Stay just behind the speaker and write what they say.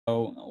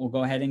So we'll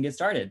go ahead and get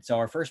started. So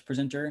our first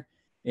presenter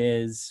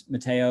is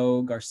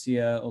Mateo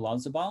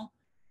Garcia-Olazabal.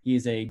 He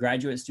is a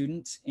graduate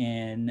student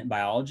in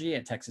biology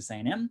at Texas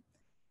A&M.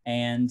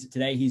 And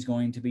today he's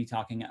going to be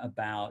talking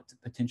about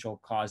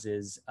potential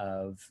causes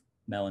of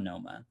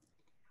melanoma.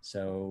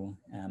 So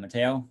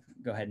Mateo,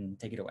 go ahead and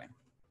take it away.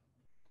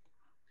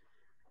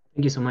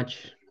 Thank you so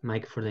much,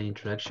 Mike, for the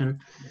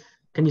introduction.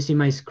 Can you see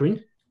my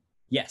screen?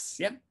 Yes,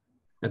 yep.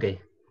 Okay.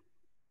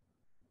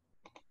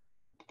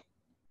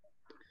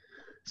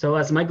 So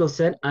as Michael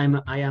said, I am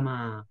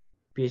a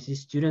PhD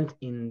student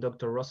in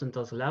Dr.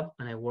 Rosenthal's lab,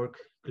 and I work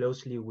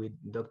closely with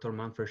Dr.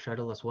 Manfred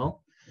Shuttle as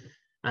well.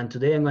 And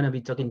today I'm going to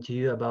be talking to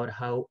you about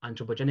how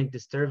anthropogenic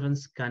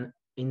disturbance can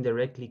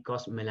indirectly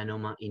cause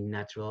melanoma in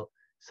natural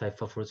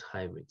Xiphophorus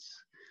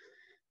hybrids.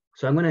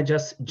 So I'm going to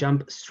just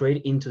jump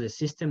straight into the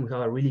system. We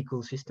have a really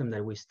cool system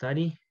that we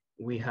study.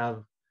 We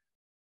have,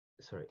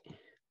 there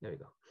we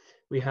go.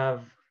 We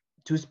have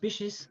two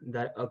species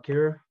that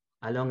occur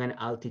along an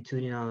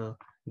altitudinal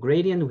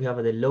gradient. We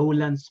have the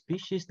lowland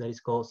species that is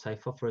called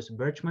Xiphophorus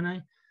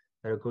birchmani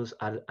that occurs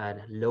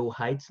at low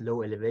heights,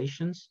 low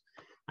elevations.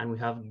 And we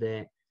have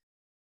the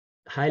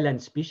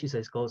highland species that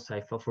is called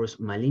Xiphophorus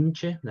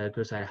malinche that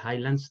occurs at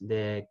highlands.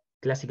 The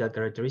classical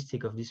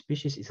characteristic of this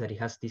species is that it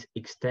has this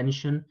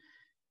extension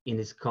in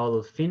its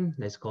caudal fin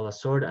that's called a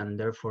sword, and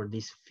therefore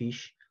these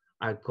fish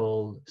are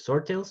called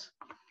swordtails.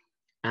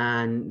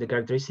 And the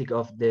characteristic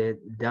of the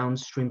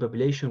downstream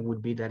population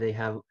would be that they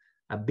have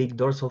a big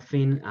dorsal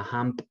fin, a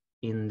hump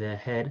in the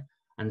head,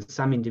 and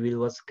some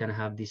individuals can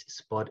have this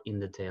spot in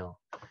the tail.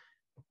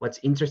 What's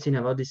interesting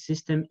about this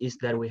system is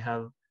that we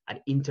have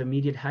at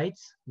intermediate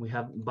heights, we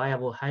have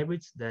viable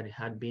hybrids that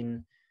had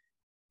been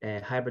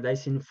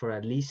hybridizing for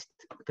at least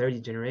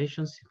 30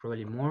 generations,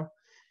 probably more.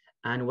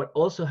 And what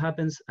also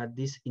happens at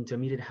these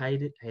intermediate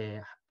height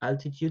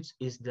altitudes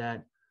is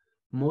that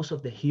most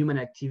of the human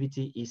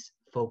activity is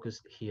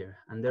focused here.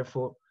 And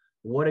therefore,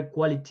 water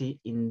quality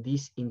in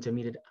these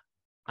intermediate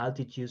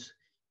altitudes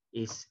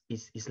is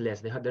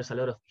less. There's a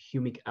lot of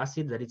humic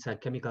acid that it's a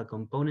chemical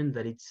component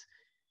that it's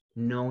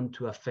known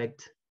to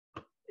affect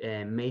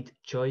mate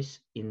choice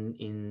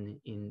in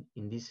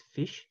this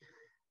fish.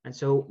 And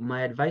so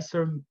my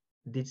advisor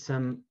did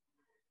some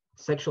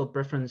sexual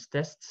preference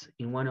tests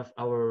in one of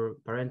our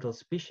parental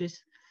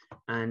species,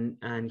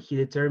 and he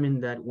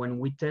determined that when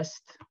we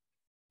test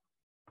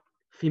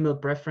female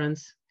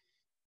preference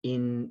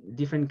in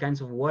different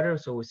kinds of water,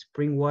 so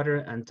spring water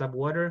and tap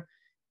water,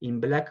 in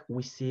black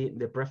we see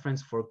the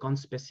preference for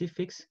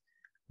conspecifics.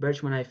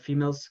 Birchmani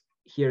females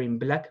here in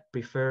black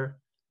prefer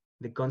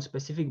the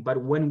conspecific,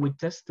 but when we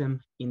test them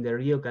in the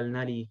Rio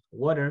Calnari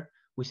water,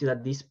 we see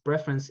that this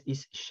preference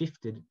is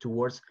shifted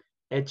towards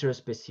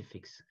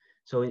heterospecifics.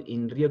 So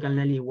in Rio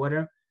Calnari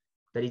water,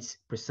 that is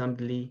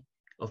presumptively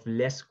of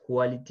less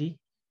quality,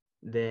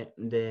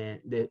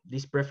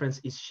 this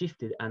preference is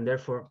shifted, and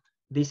therefore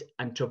this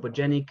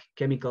anthropogenic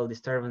chemical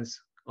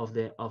disturbance of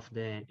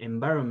the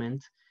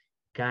environment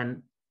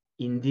can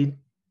indeed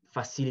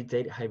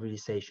facilitate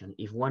hybridization.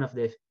 If one of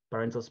the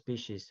parental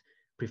species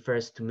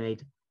prefers to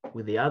mate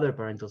with the other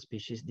parental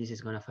species, this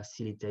is going to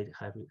facilitate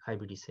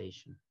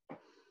hybridization.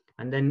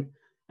 And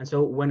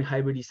so when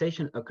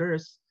hybridization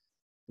occurs,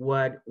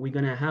 what we're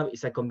going to have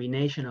is a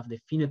combination of the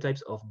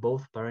phenotypes of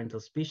both parental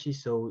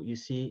species. So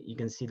you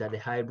can see that the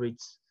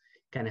hybrids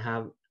can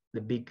have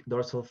the big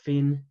dorsal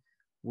fin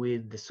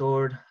with the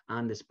sword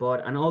and the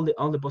spot and all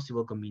the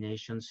possible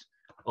combinations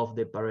of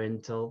the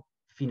parental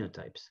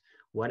phenotypes.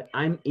 What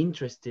I'm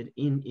interested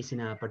in is in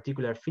a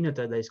particular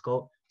phenotype that is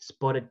called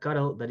spotted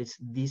cuttle, that is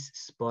this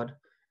spot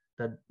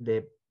that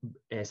the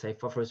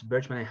Xiphophorus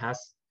birchmani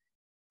has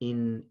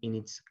in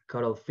its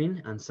caudal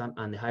fin, and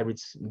the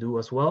hybrids do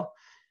as well.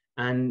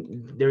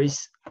 And there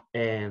is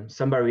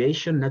some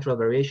variation, natural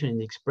variation in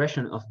the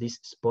expression of this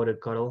spotted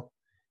cuttle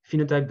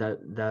phenotype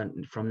that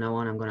from now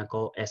on I'm going to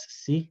call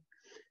SC.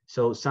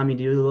 So some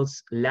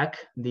individuals lack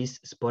this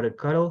spotted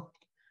cuttle.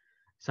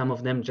 Some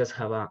of them just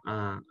have a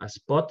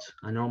spot,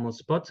 a normal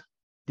spot.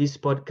 This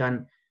spot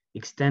can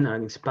extend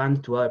and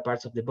expand to other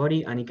parts of the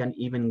body, and it can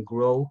even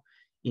grow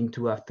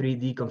into a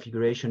 3D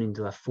configuration,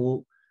 into a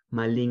full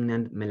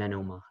malignant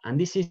melanoma. And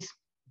this is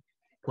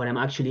what I'm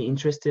actually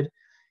interested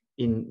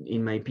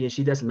in my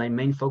PhD. That's my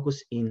main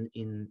focus in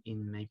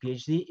my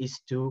PhD, is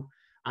to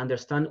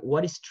understand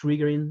what is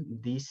triggering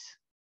this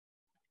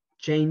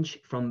change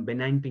from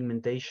benign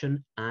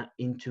pigmentation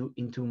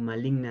into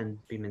malignant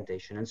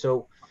pigmentation. And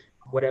so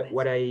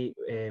luckily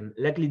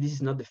this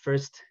is not the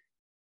first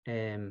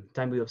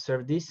time we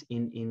observe this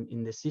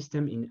in the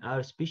system in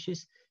our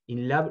species.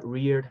 In lab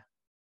reared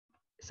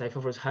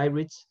Xiphophorus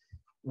hybrids,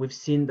 we've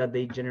seen that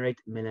they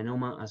generate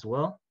melanoma as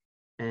well.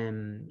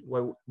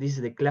 Well, this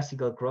is the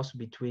classical cross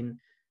between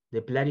the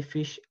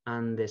platyfish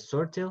and the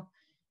swordtail.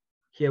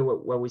 Here,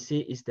 what we see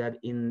is that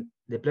in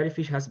the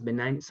platyfish has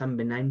some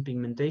benign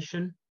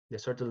pigmentation. The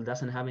swordtail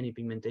doesn't have any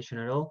pigmentation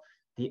at all.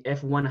 The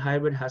F1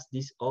 hybrid has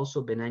this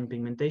also benign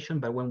pigmentation,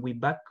 but when we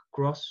back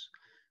cross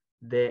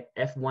the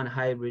F1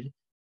 hybrid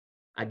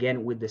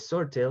again with the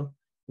swordtail,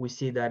 we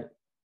see that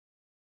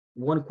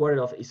 1/4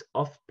 of its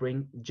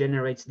offspring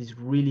generates this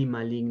really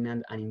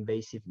malignant and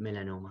invasive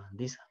melanoma.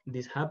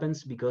 This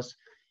happens because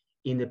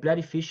in the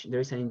platyfish, there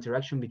is an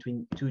interaction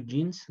between two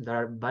genes that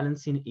are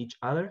balancing each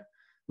other.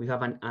 We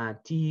have an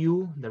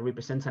TU that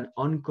represents an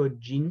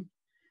oncogene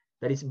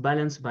that is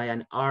balanced by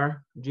an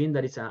R gene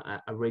that is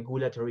a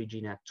regulatory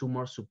gene, a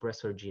tumor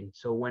suppressor gene.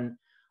 So when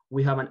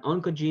we have an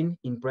oncogene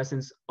in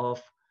presence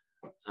of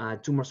a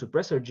tumor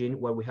suppressor gene,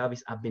 what we have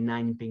is a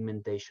benign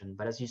pigmentation.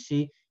 But as you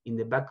see in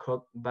the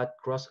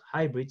back-cross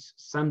hybrids,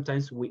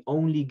 sometimes we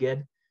only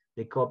get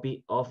the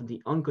copy of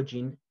the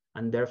oncogene,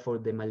 and therefore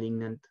the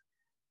malignant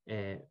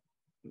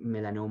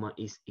melanoma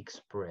is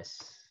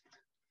expressed.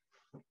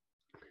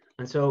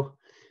 And so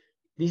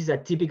this is a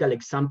typical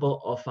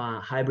example of a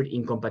hybrid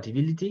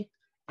incompatibility.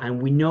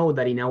 And we know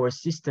that in our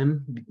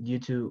system, due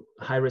to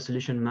high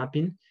resolution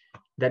mapping,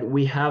 that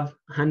we have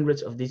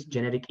hundreds of these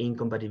genetic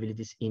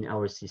incompatibilities in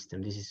our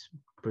system. This is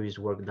previous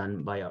work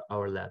done by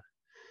our lab.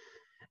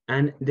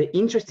 And the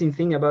interesting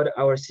thing about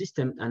our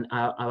system and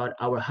about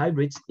our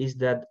hybrids is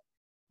that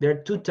there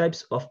are two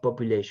types of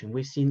population.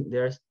 We've seen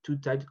there's two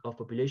types of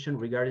population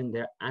regarding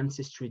their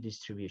ancestry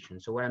distribution.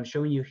 So what I'm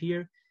showing you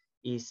here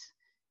is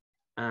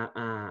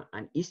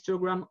an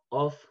histogram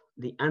of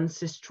the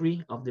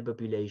ancestry of the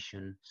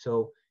population.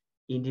 So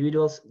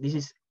individuals, this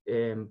is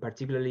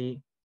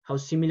particularly how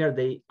similar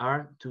they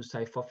are to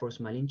Xiphophorus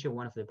malinche,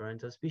 one of the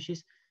parental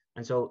species.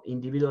 And so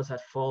individuals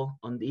that fall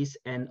on this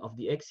end of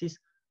the axis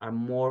are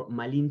more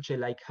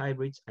malinche-like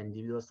hybrids, and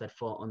individuals that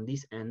fall on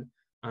this end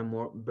are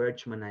more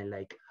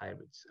Birchmani-like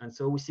hybrids. And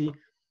so we see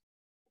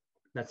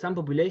that some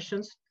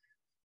populations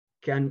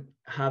can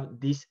have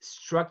this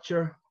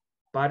structure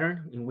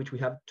pattern in which we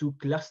have two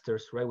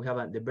clusters, right? We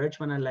have the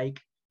Birchmani-like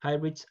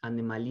hybrids and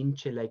the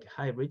Malinche-like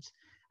hybrids,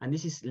 and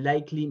this is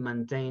likely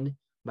maintained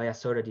by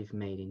assortative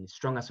mating,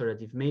 strong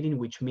assortative mating,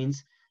 which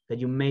means that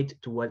you mate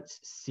to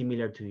what's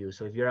similar to you.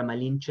 So if you're a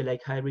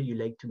Malinche-like hybrid, you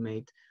like to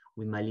mate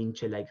with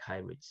Malinche-like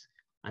hybrids,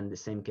 and the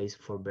same case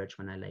for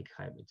Birchmani-like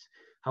hybrids.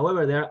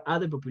 However, there are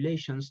other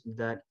populations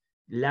that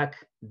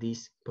lack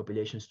this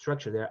population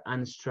structure. They're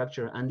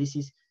unstructured, and this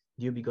is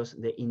due because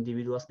the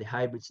individuals, the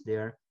hybrids,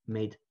 they're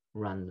made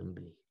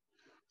randomly.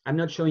 I'm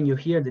not showing you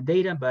here the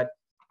data, but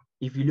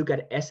if you look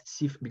at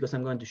SC, because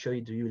I'm going to show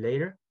it to you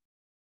later,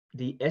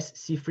 the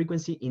SC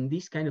frequency in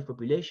this kind of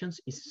populations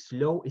is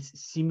slow.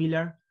 It's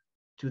similar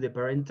to the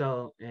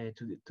parental,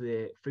 to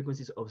the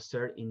frequencies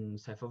observed in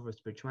Xiphophorus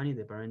birchmani,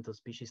 the parental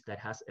species that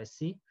has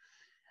SC.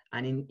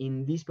 And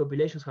in these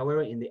populations,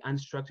 however, in the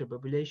unstructured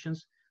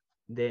populations,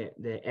 the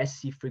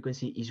SC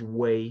frequency is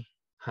way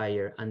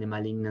higher and the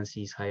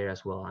malignancy is higher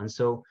as well. And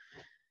so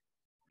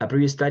a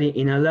previous study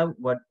in our lab,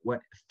 what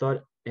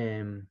thought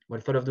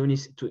of doing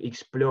is to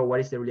explore what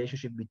is the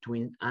relationship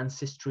between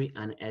ancestry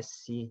and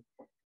SC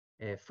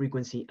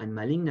frequency and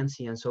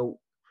malignancy. And so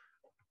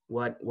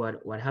what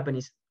happened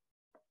is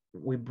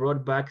we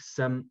brought back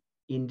some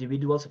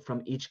individuals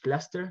from each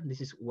cluster. This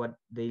is what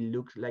they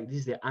looked like. This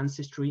is their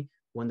ancestry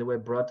when they were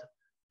brought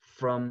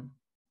from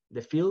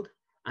the field.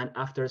 And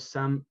after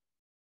some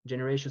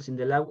generations in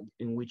the lab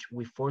in which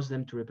we forced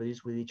them to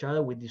reproduce with each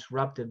other, we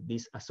disrupted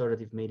this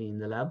assortative mating in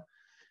the lab.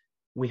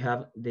 We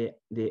have the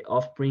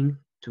offspring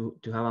to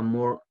have a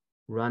more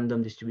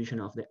random distribution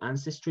of the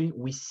ancestry.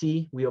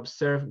 We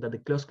observe that the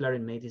close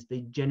claret mates,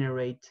 they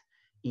generate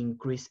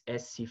increased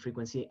SC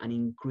frequency and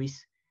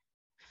increased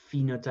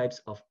phenotypes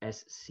of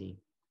SC.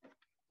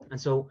 And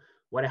so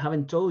what I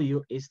haven't told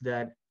you is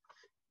that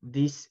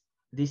these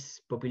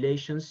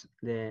populations,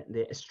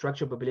 the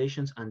structured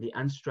populations and the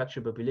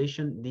unstructured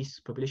population, this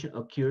population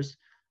occurs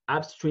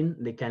upstream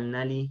the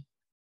Calnali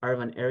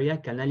urban area.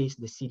 Calnali is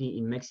the city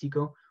in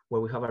Mexico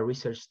where we have a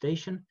research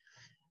station,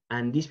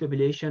 and this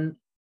population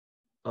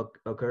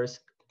occurs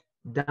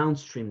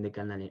downstream the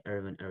Calnali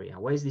urban area.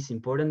 Why is this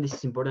important? This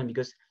is important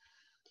because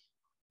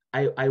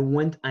I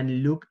went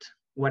and looked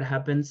what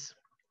happens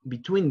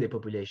between the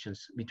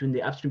populations, between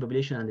the upstream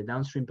population and the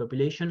downstream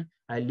population.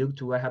 I looked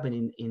to what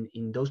happened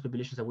in those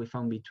populations that we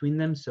found between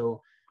them.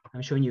 So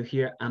I'm showing you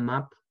here a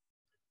map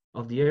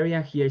of the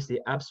area. Here's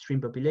the upstream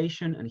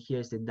population and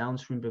here's the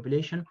downstream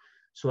population.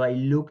 So I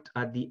looked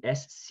at the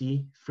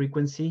SC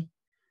frequency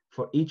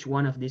for each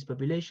one of these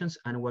populations,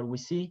 and what we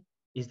see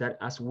is that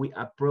as we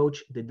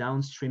approach the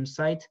downstream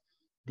site,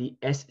 the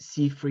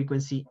SC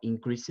frequency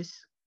increases.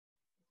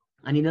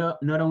 And it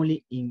not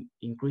only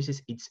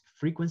increases its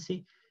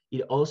frequency,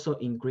 it also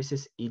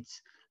increases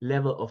its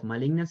level of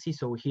malignancy.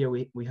 So here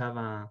we have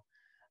a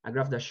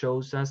graph that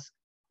shows us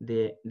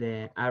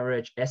the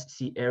average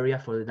SC area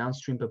for the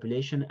downstream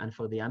population and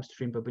for the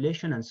upstream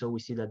population. And so we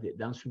see that the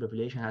downstream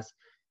population has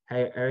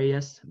higher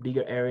areas,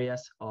 bigger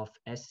areas of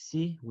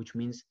SC, which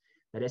means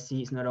that SC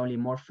is not only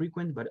more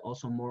frequent, but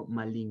also more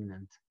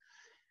malignant.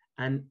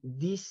 And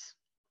this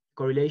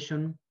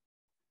correlation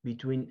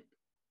between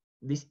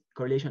this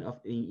correlation of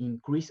the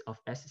increase of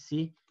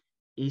SC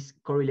is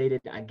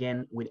correlated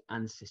again with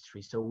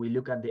ancestry. So we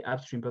look at the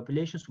upstream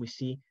populations, we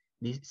see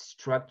these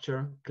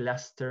structure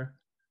cluster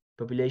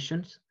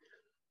populations,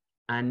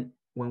 and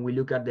when we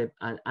look at the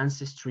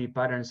ancestry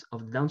patterns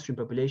of downstream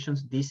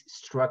populations, this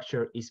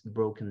structure is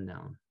broken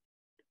down.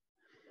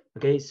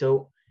 Okay,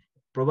 so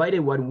provided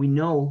what we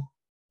know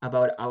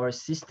about our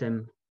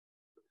system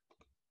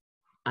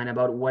and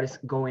about what is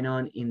going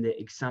on in the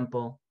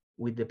example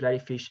with the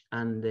platyfish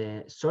and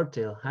the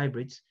swordtail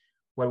hybrids,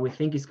 what we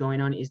think is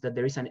going on is that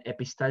there is an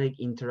epistatic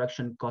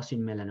interaction causing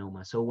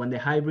melanoma. So when the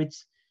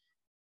hybrids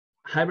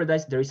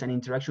hybridize, there is an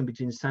interaction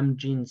between some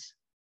genes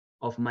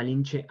of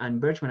Malinche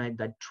and Birchmanite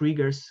that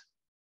triggers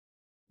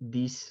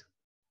this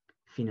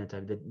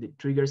phenotype, that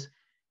triggers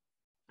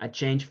a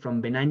change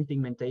from benign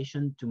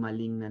pigmentation to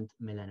malignant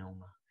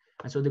melanoma.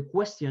 And so the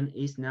question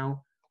is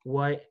now,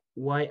 why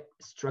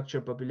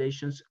structured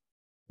populations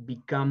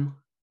become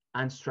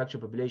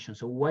unstructured populations?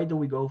 So why do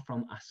we go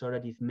from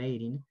assortative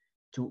mating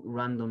to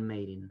random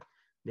mating?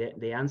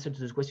 The answer to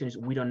this question is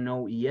we don't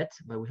know yet,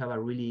 but we have a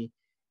really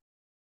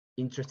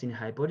interesting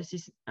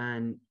hypothesis.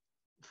 And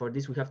for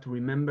this, we have to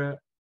remember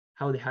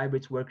how the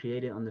hybrids were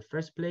created on the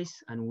first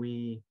place. And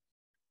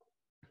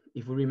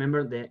if we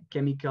remember, the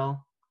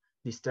chemical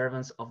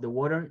disturbance of the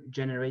water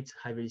generates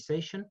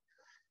hybridization.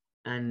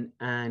 And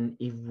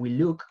if we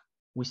look,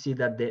 we see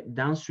that the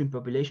downstream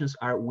populations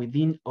are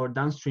within or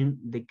downstream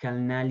the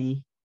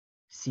Calnali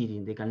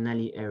city, the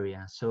Calnali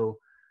area. So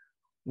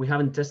we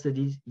haven't tested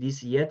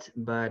this yet,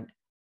 but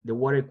the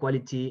water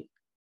quality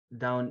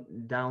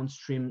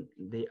downstream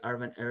the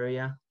urban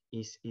area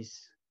is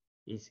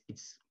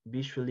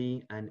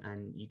visually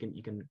and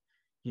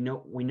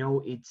we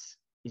know it's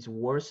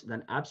worse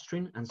than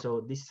upstream, and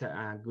so this is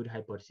a good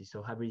hypothesis.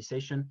 So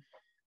hybridization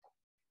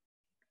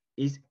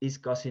is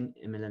causing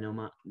a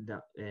melanoma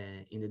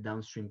in the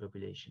downstream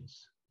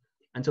populations.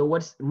 And so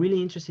what's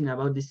really interesting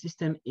about this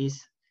system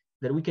is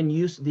that we can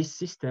use this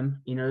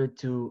system in order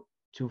to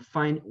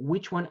find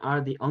which one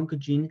are the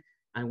oncogene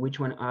and which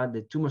one are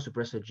the tumor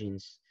suppressor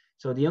genes.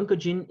 So the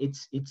oncogene,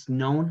 it's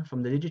known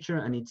from the literature,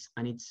 and it's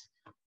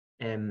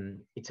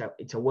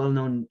a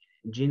well-known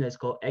gene that's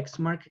called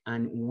XMARK,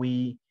 and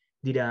we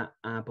did a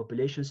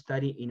population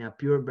study in a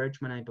pure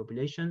Birchmanite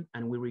population,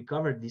 and we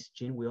recovered this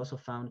gene. We also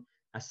found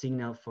a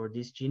signal for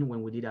this gene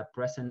when we did a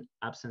present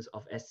absence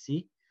of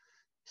SC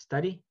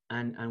study,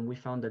 and we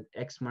found that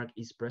XMARK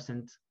is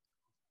present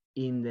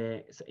in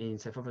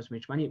Xiphophorus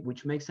birchmanni,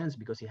 which makes sense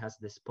because it has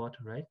the spot,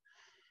 right?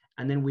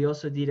 And then we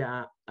also did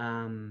a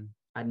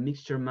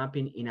mixture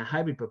mapping in a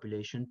hybrid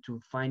population to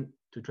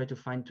try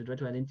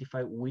to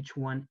identify which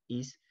one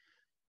is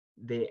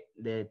the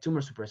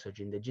tumor suppressor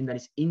gene, the gene that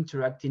is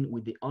interacting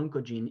with the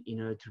oncogene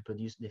in order to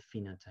produce the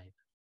phenotype.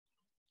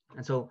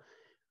 And so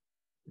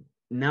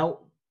now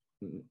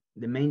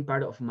the main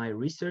part of my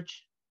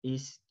research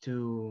is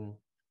to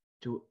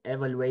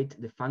evaluate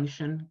the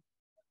function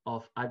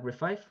of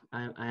AGRE5.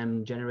 I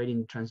am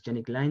generating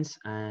transgenic lines,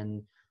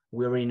 and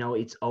we already know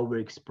it's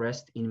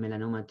overexpressed in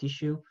melanoma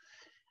tissue,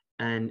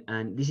 and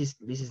this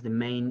is the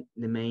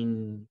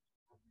main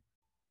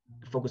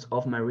focus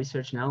of my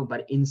research now.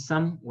 But in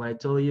sum, what I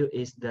told you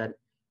is that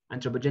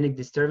anthropogenic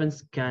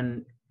disturbance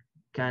can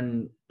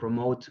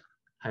promote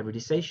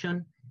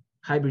hybridization.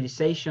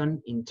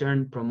 Hybridization in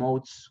turn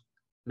promotes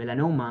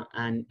melanoma,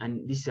 and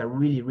this is a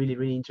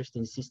really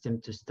interesting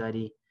system to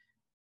study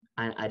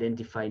and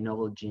identify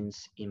novel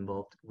genes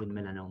involved with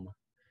melanoma.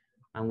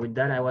 And with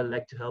that, I would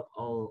like to help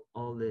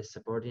all the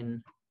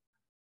supporting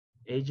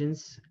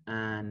agents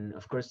and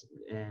of course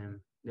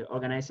the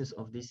organizers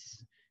of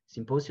this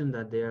symposium,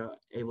 that they are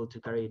able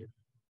to carry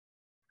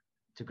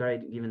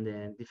it given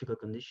the difficult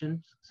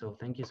conditions. So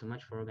thank you so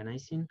much for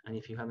organizing, and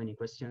if you have any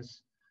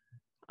questions,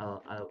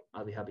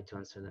 I'll be happy to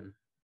answer them.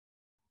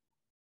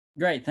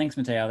 Great, thanks,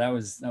 Mateo. That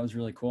was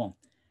really cool.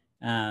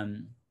 So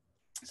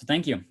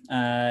thank you.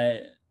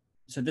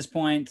 So at this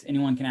point,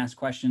 anyone can ask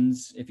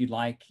questions if you'd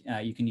like.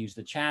 You can use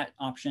the chat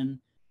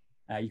option.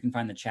 You can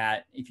find the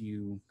chat if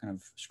you kind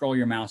of scroll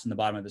your mouse on the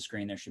bottom of the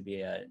screen. There should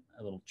be a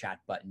little chat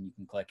button you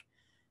can click.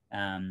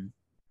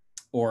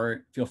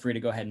 Or feel free to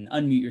go ahead and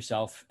unmute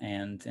yourself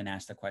and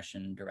ask the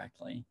question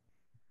directly.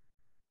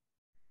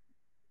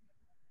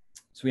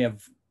 So we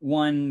have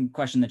one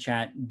question in the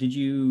chat. Did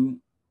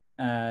you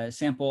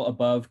sample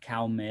above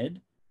Cal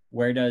Mid?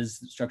 Where does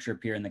the structure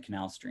appear in the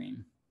canal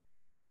stream?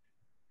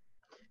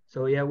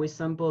 So yeah, we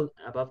sampled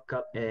above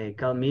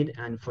Cal Mid,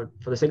 and for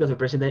the sake of the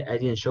presentation, I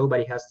didn't show,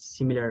 but it has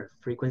similar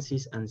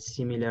frequencies and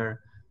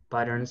similar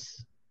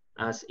patterns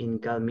as in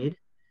Cal Mid.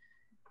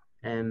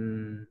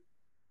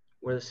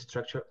 Where does the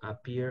structure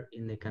appear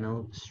in the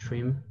canal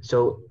stream?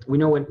 So we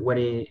know when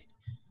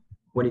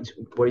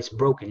it's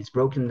broken. It's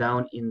broken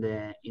down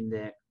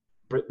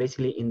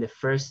basically in the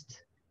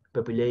first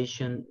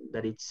population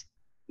that it's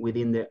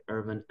within the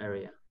urban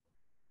area.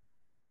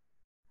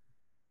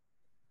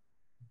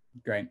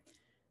 Great.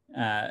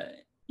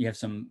 You have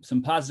some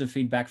positive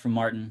feedback from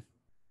Martin.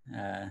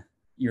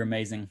 You're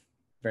amazing,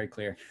 very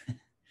clear.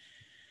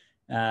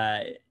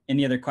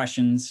 Any other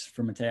questions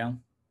for Mateo?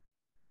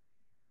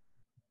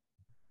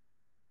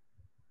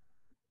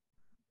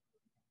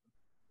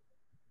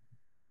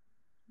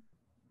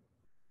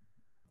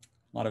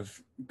 A lot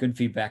of good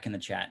feedback in the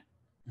chat.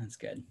 That's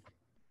good.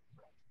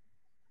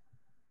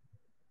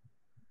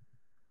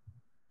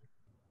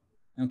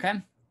 Okay.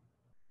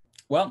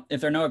 Well,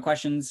 if there are no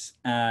questions,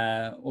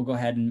 we'll go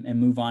ahead and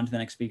move on to the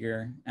next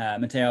speaker.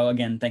 Mateo,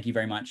 again, thank you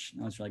very much.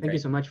 That was really great. Thank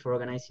you so much for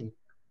organizing.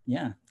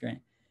 Yeah, great.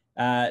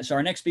 So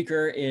our next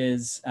speaker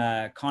is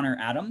Connor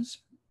Adams.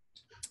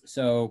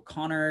 So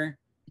Connor,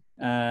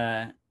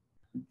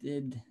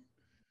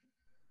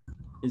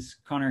 is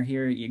Connor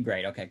here? Yeah,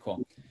 great, okay,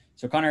 cool.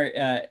 So Connor,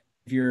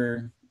 if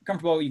you're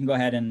comfortable, you can go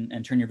ahead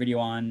and turn your video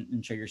on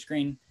and share your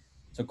screen.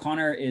 So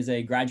Connor is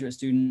a graduate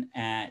student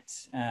at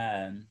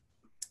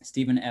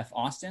Stephen F.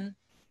 Austin.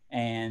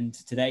 And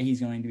today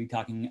he's going to be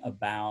talking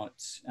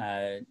about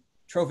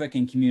trophic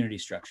and community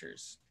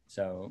structures.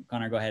 So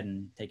Connor, go ahead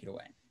and take it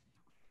away.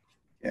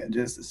 Yeah,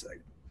 just a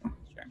second.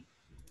 Sure.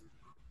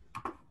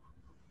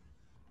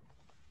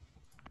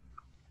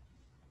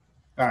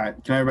 All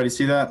right, can everybody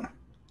see that?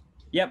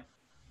 Yep.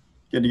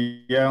 Good to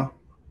go?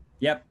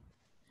 Yep.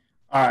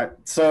 All right,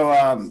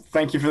 so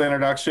thank you for the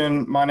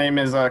introduction. My name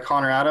is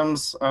Connor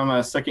Adams. I'm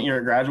a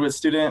second-year graduate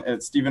student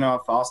at Stephen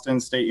F.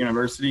 Austin State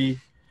University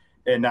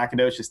in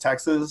Nacogdoches,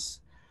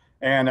 Texas.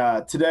 And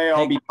today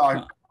I'll be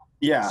talking.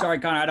 Yeah. Sorry,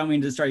 Connor, I don't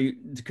mean to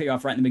cut you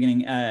off right in the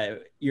beginning.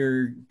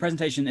 Your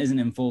presentation isn't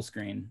in full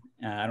screen.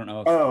 I don't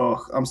know if...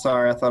 Oh, I'm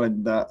sorry. I thought I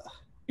did that.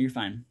 You're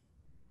fine.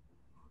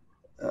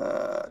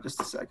 Just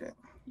a second.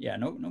 Yeah,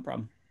 no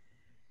problem.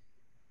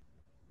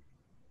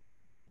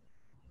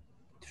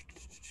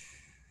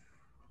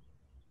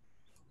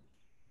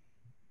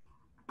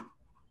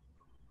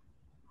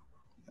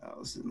 Oh,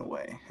 this is in the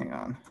way. Hang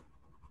on.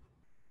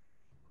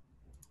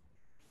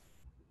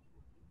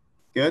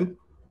 Good?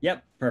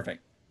 Yep,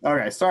 perfect.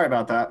 Okay, sorry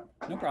about that.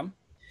 No problem.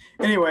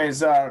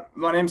 Anyways,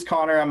 my name's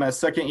Connor. I'm a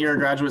second-year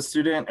graduate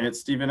student at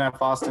Stephen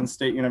F. Austin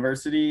State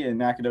University in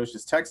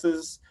Nacogdoches,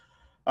 Texas.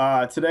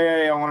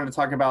 Today, I wanted to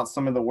talk about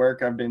some of the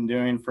work I've been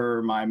doing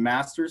for my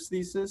master's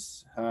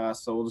thesis,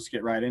 so we'll just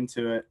get right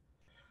into it.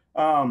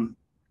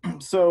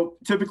 So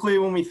typically,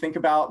 when we think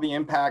about the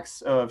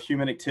impacts of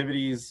human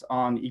activities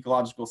on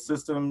ecological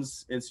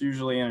systems, it's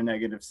usually in a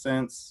negative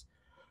sense.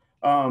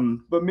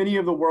 But many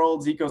of the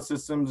world's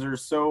ecosystems are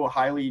so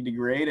highly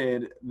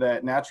degraded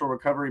that natural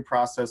recovery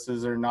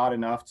processes are not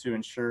enough to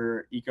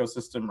ensure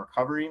ecosystem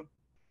recovery.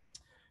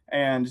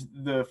 And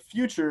the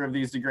future of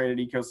these degraded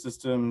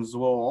ecosystems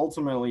will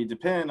ultimately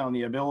depend on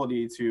the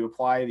ability to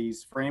apply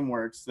these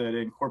frameworks that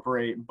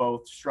incorporate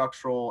both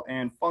structural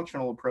and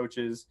functional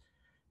approaches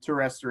to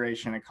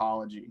restoration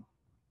ecology.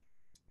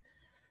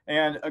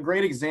 And a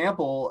great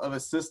example of a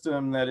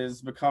system that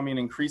is becoming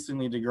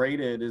increasingly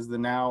degraded is the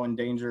now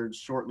endangered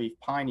shortleaf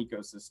pine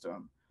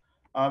ecosystem.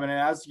 And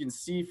as you can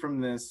see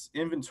from this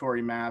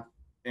inventory map,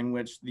 in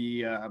which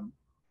the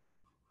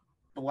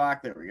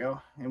black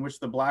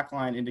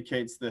line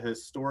indicates the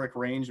historic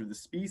range of the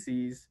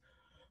species,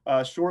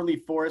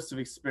 shortleaf forests have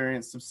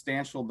experienced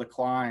substantial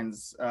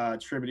declines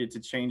attributed to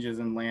changes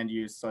in land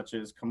use, such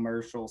as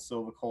commercial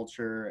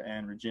silviculture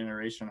and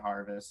regeneration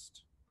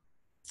harvest.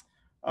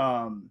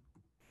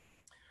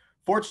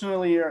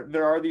 Fortunately,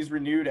 there are these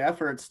renewed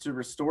efforts to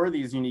restore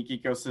these unique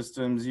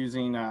ecosystems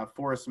using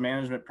forest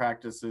management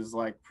practices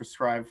like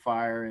prescribed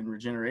fire and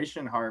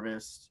regeneration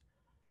harvest.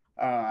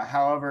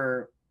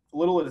 However,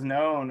 little is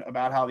known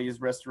about how these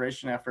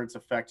restoration efforts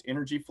affect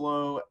energy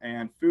flow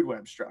and food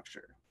web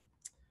structure.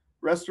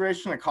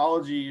 Restoration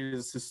ecology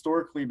has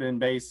historically been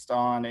based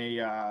on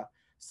a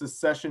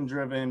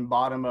succession-driven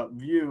bottom-up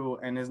view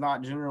and has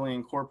not generally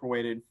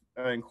incorporated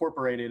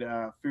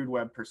food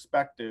web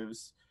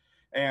perspectives.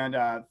 And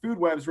food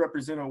webs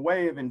represent a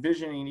way of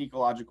envisioning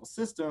ecological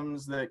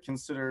systems that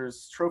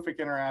considers trophic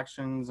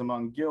interactions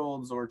among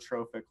guilds or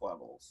trophic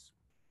levels.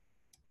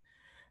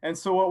 And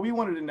so what we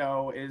wanted to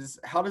know is,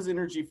 how does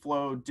energy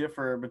flow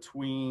differ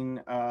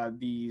between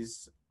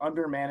these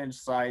undermanaged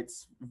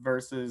sites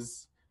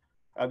versus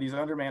these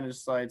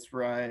undermanaged sites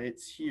right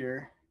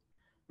here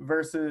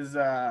versus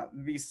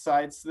these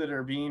sites that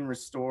are being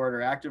restored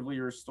or actively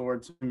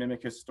restored to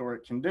mimic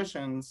historic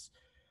conditions?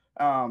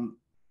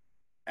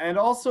 And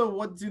also,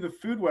 what do the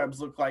food webs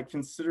look like,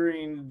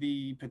 considering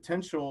the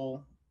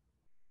potential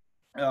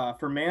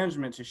for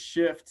management to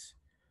shift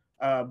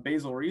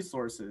basal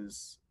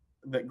resources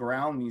that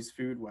ground these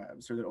food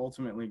webs, or that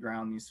ultimately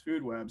ground these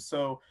food webs?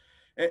 So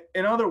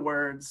in other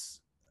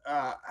words,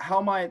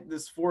 how might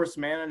this forest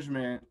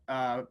management,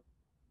 or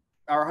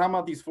how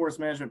might these forest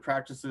management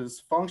practices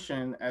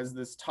function as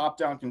this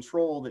top-down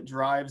control that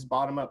drives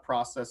bottom-up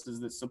processes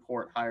that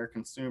support higher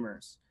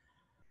consumers?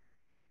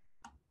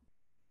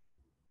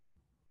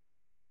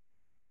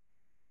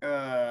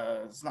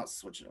 It's not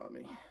switching on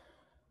me.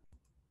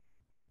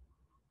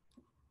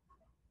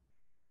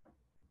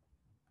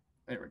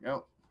 There we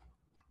go.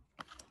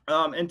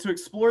 And to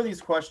explore these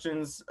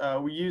questions,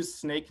 we use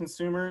snake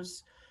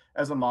consumers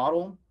as a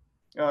model.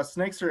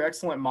 Snakes are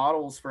excellent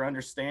models for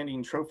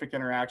understanding trophic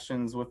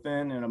interactions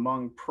within and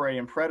among prey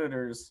and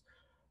predators,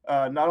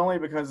 not only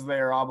because they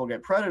are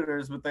obligate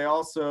predators, but they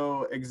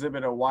also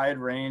exhibit a wide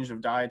range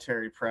of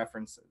dietary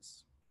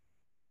preferences.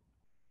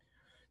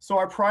 So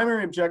our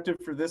primary objective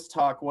for this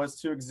talk was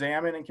to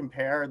examine and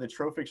compare the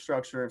trophic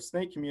structure of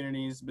snake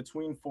communities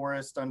between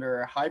forests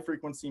under high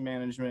frequency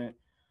management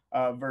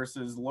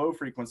versus low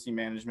frequency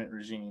management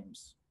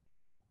regimes.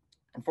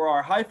 And for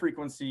our high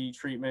frequency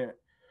treatment,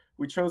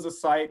 we chose a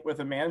site with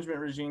a management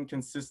regime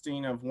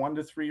consisting of 1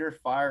 to 3 year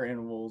fire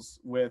intervals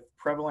with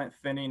prevalent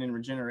thinning and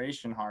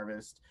regeneration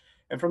harvest.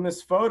 And from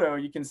this photo,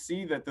 you can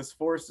see that this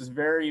forest is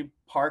very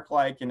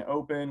park-like and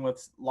open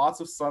with lots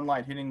of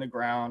sunlight hitting the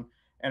ground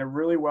and a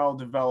really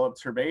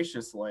well-developed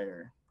herbaceous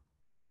layer.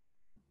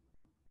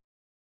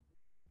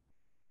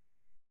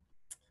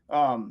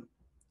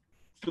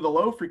 For the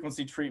low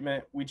frequency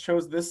treatment, we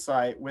chose this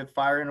site with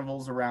fire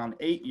intervals around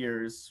 8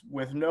 years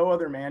with no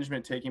other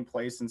management taking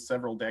place in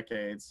several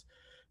decades.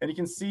 And you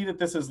can see that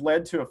this has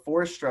led to a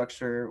forest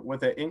structure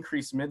with an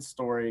increased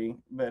mid-story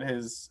that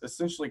has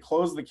essentially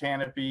closed the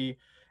canopy,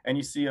 and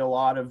you see a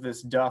lot of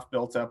this duff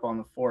built up on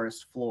the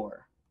forest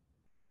floor.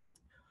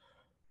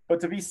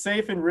 But to be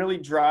safe and really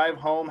drive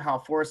home how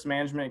forest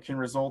management can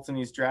result in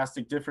these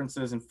drastic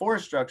differences in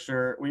forest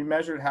structure, we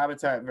measured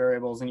habitat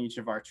variables in each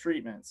of our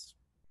treatments.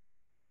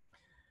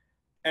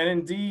 And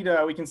indeed,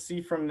 we can see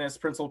from this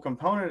principal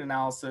component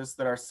analysis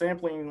that our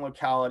sampling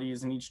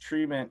localities in each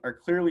treatment are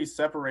clearly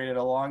separated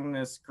along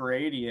this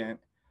gradient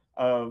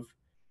of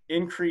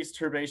increased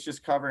herbaceous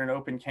cover and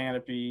open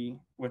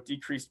canopy with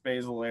decreased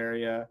basal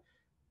area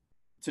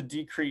to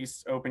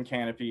decreased open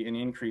canopy and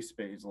increased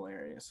basal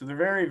area. So they're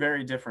very,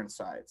 very different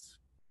sites.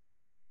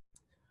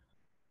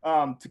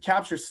 To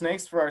capture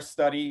snakes for our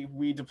study,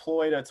 we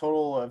deployed a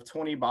total of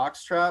 20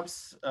 box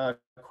traps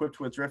equipped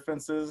with drift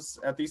fences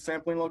at these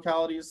sampling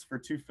localities for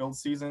 2 field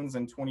seasons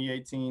in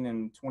 2018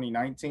 and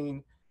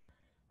 2019.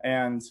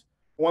 And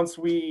once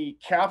we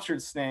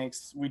captured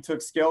snakes, we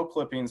took scale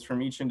clippings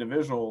from each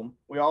individual.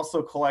 We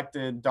also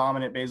collected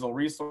dominant basal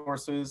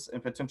resources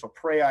and potential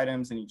prey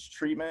items in each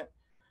treatment.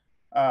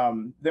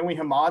 Then we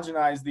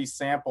homogenized these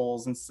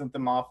samples and sent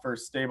them off for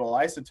stable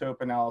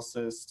isotope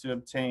analysis to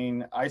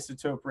obtain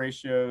isotope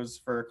ratios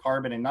for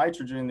carbon and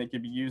nitrogen that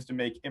could be used to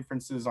make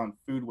inferences on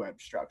food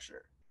web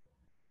structure.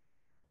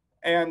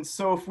 And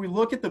so if we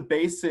look at the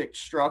basic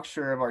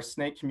structure of our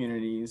snake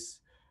communities,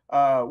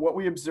 what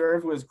we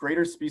observed was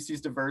greater species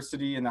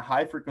diversity in the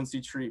high frequency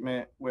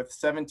treatment with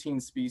 17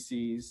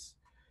 species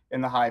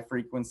in the high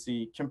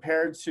frequency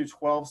compared to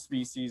 12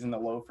 species in the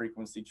low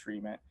frequency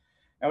treatment.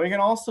 And we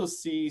can also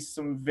see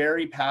some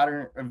varied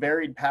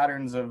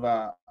patterns of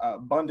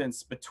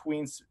abundance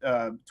between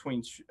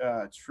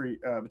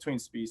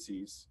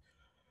species.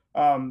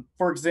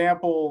 For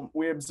example,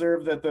 we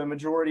observed that the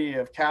majority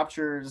of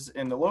captures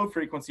in the low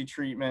frequency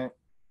treatment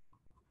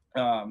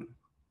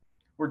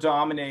were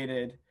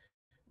dominated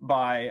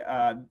by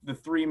the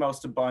 3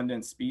 most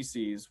abundant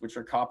species, which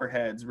are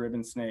copperheads,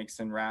 ribbon snakes,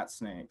 and rat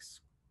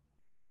snakes.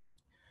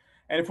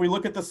 And if we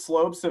look at the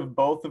slopes of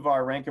both of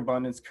our rank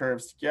abundance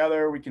curves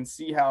together, we can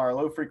see how our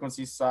low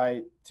frequency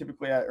site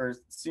typically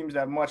seems to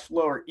have much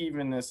lower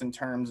evenness in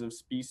terms of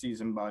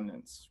species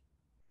abundance.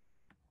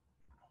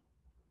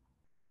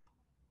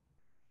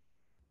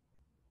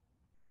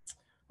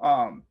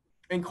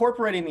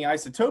 Incorporating the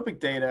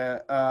isotopic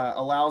data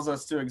allows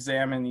us to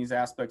examine these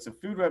aspects of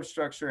food web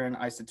structure in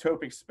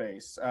isotopic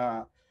space,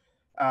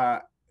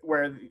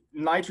 where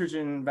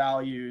nitrogen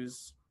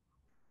values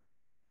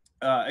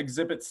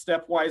exhibit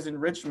stepwise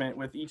enrichment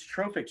with each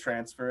trophic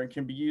transfer and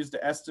can be used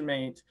to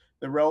estimate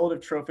the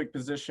relative trophic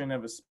position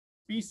of a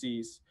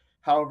species.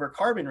 However,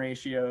 carbon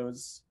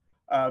ratios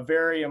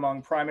vary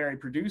among primary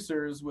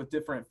producers with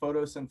different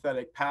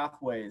photosynthetic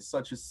pathways,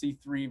 such as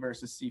C3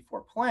 versus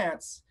C4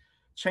 plants,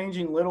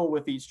 changing little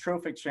with each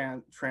trophic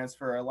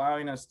transfer,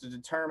 allowing us to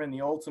determine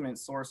the ultimate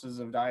sources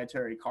of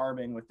dietary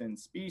carbon within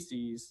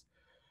species.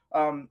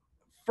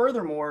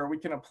 Furthermore, we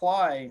can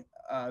apply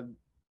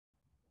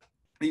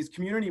these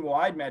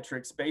community-wide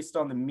metrics based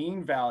on the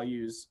mean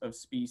values of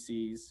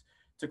species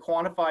to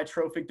quantify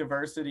trophic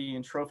diversity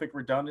and trophic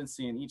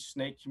redundancy in each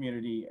snake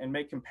community and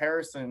make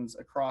comparisons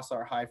across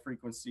our high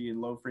frequency and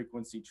low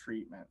frequency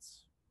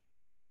treatments.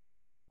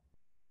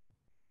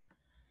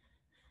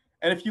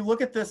 And if you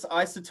look at this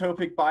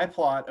isotopic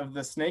biplot of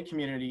the snake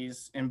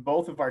communities in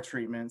both of our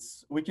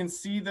treatments, we can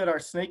see that our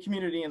snake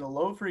community in the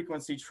low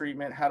frequency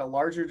treatment had a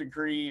larger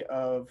degree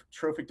of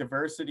trophic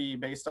diversity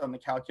based on the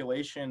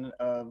calculation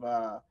of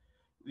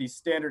these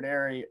standard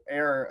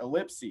error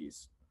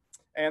ellipses.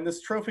 And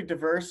this trophic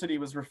diversity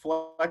was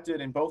reflected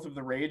in both of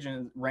the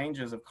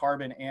ranges of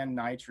carbon and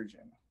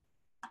nitrogen.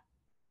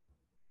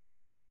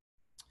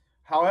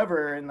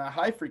 However, in the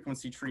high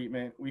frequency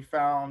treatment, we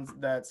found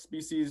that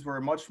species were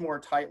much more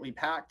tightly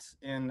packed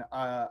in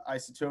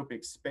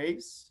isotopic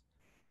space,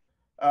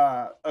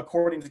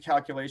 according to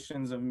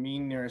calculations of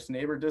mean nearest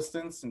neighbor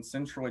distance and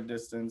centroid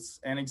distance,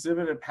 and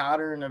exhibit a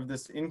pattern of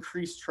this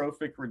increased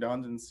trophic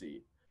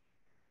redundancy.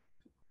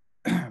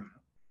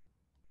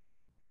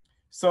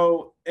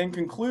 So in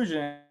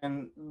conclusion,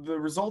 the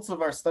results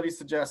of our study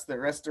suggest that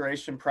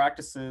restoration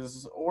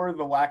practices or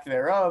the lack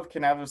thereof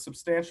can have a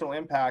substantial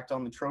impact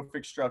on the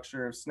trophic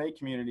structure of snake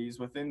communities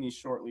within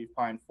these shortleaf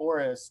pine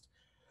forests.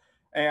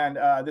 And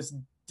this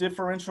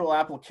differential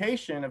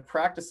application of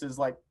practices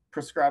like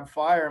prescribed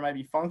fire might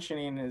be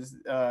functioning as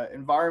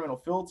environmental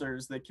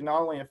filters that can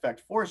not only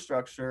affect forest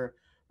structure,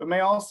 but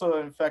may also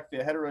affect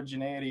the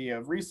heterogeneity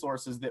of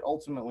resources that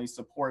ultimately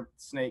support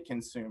snake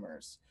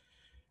consumers.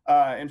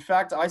 In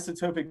fact,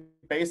 isotopic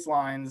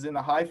baselines in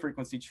the high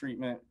frequency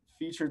treatment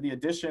featured the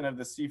addition of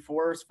the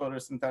Xiphophorus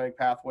photosynthetic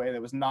pathway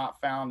that was not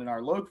found in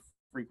our low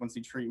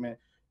frequency treatment,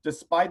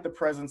 despite the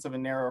presence of a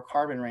narrow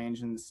carbon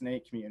range in the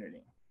snake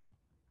community.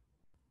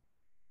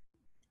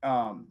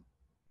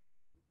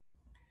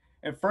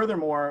 And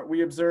furthermore,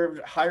 we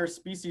observed higher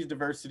species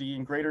diversity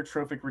and greater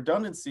trophic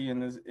redundancy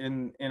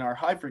in our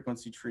high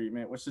frequency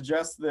treatment, which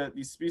suggests that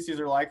these species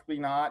are likely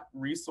not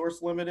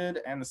resource limited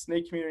and the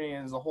snake community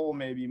as a whole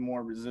may be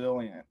more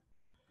resilient.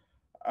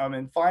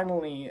 And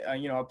finally,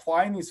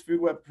 applying these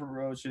food web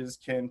approaches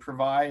can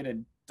provide a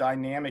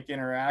dynamic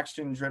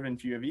interaction driven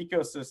view of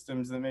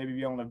ecosystems that may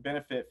be able to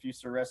benefit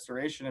future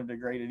restoration of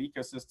degraded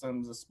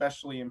ecosystems,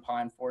 especially in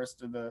pine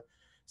forests of the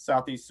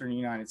southeastern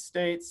United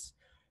States.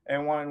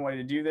 And one way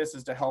to do this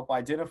is to help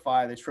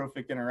identify the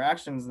trophic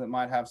interactions that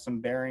might have some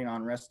bearing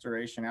on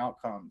restoration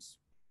outcomes.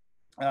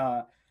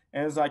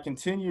 As I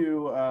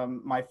continue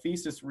my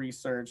thesis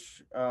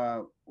research,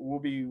 we'll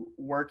be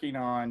working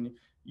on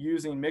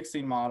using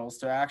mixing models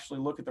to actually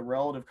look at the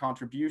relative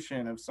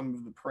contribution of some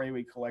of the prey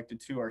we collected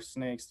to our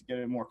snakes to get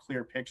a more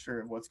clear picture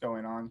of what's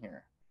going on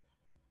here.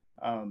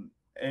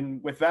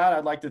 And with that,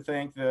 I'd like to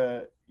thank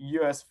the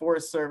U.S.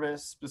 Forest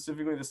Service,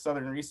 specifically the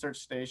Southern Research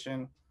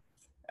Station,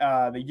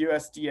 the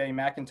USDA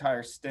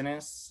McIntyre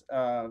Stennis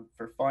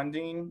for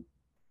funding,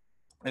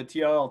 the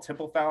TLL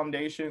Temple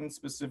Foundation,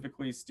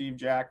 specifically Steve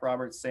Jack,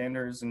 Robert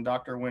Sanders, and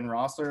Dr. Wynn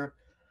Rosser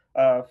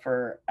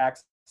for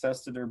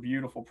access to their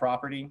beautiful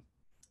property.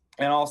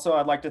 And also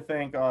I'd like to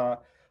thank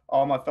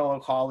all my fellow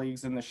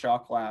colleagues in the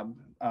Shock Lab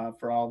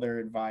for all their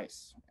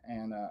advice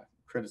and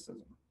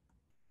criticism.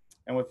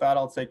 And with that,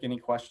 I'll take any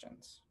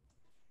questions.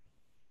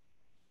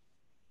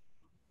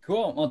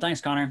 Cool. Well,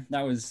 thanks, Connor.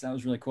 That was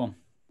really cool.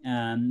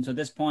 So at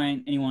this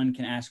point, anyone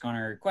can ask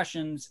Connor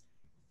questions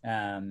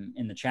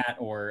in the chat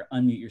or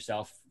unmute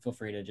yourself. Feel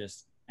free to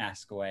just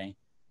ask away.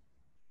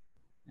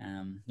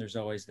 There's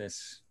always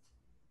this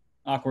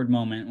awkward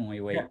moment when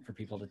we wait for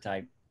people to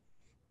type.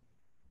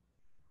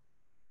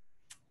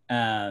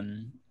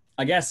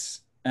 I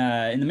guess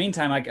in the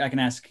meantime, I can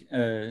ask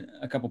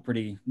a couple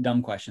pretty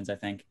dumb questions, I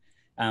think.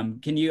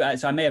 Can you,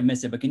 so I may have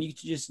missed it, but can you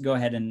just go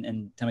ahead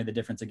and tell me the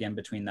difference again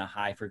between the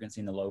high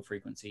frequency and the low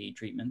frequency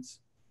treatments?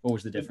 What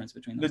was the difference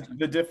between those two?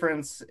 The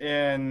difference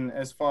in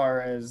as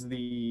far as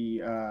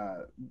the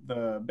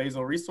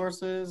basal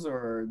resources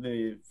or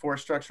the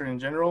forest structure in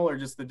general, or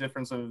just the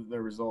difference of the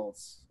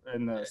results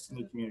in the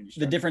community structure?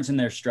 The difference in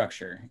their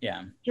structure,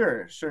 yeah.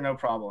 Sure, no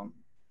problem.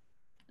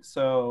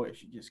 So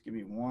if you just give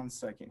me 1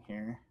 second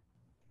here.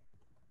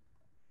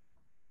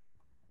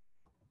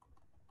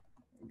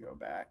 Go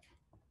back.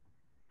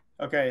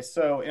 Okay,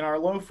 so in our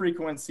low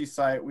frequency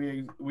site,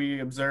 we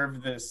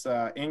observed this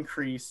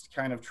increased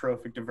kind of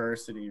trophic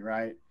diversity,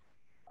 right?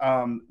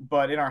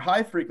 But in our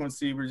high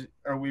frequency,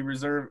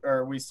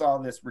 we saw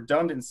this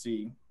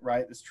redundancy,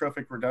 right? This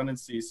trophic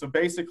redundancy. So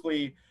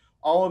basically,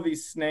 all of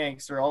these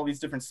snakes or all these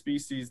different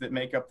species that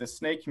make up the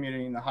snake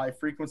community and the high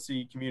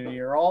frequency community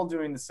are all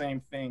doing the same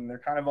thing. They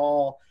kind of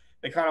all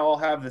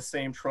have the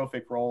same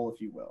trophic role, if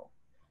you will.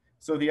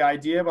 So the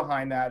idea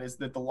behind that is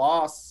that the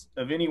loss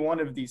of any one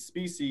of these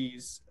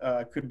species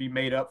could be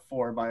made up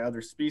for by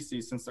other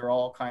species since they're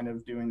all kind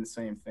of doing the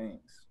same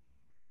things.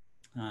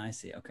 I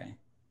see. Okay,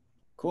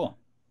 cool.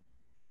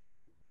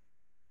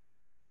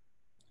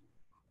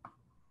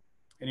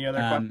 Any other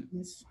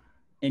questions?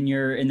 In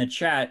the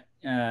chat,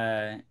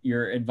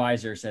 your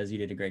advisor says you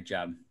did a great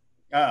job.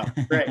 Oh,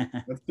 great.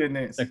 That's good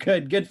news. So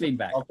good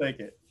feedback. I'll take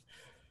it.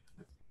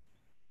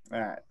 All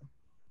right.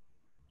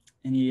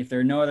 And if there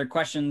are no other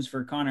questions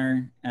for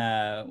Connor,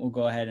 we'll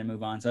go ahead and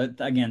move on. So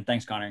again,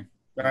 thanks, Connor.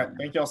 All right.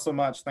 Thank you all so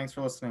much. Thanks for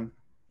listening.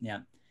 Yeah.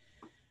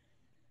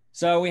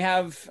 So we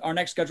have our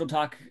next scheduled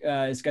talk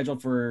is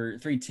scheduled for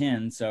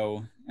 3:10.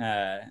 So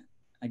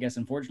I guess,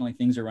 unfortunately,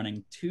 things are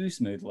running too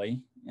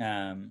smoothly.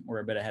 We're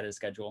a bit ahead of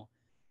schedule.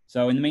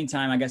 So in the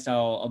meantime, I guess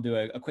I'll do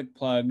a quick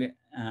plug.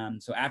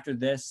 So after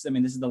this, I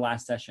mean, this is the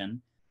last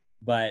session,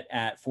 but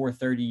at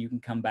 4:30, you can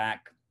come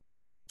back.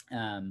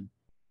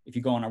 If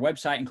you go on our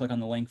website and click on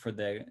the link for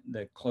the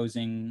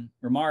closing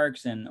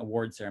remarks and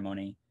award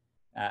ceremony,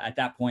 at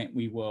that point,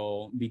 we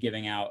will be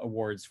giving out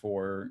awards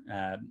for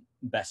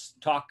best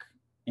talk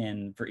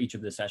for each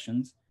of the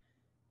sessions.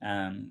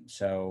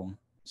 So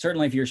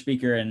certainly if you're a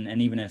speaker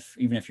and even if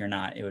you're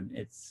not,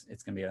 it's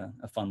going to be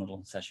a fun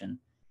little session.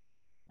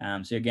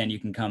 So again, you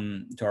can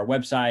come to our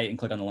website and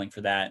click on the link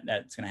for that.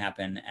 That's going to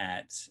happen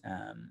at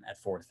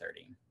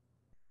 4:30.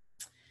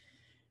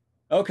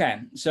 Okay,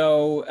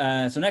 so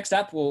next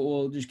up,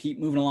 we'll just keep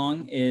moving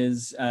along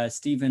is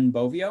Stephen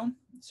Bovio.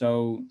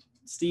 So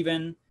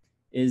Stephen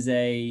is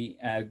a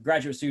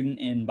graduate student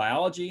in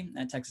biology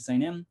at Texas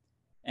A&M,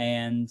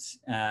 and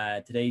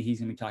today he's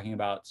going to be talking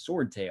about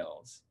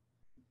swordtails.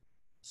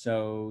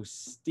 So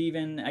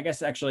Stephen, I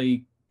guess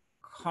actually,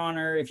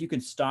 Connor, if you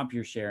could stop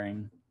your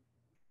sharing.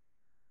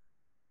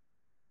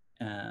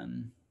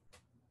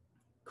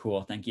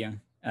 Cool, thank you.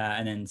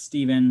 And then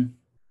Stephen,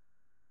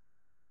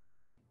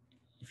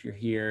 if you're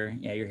here.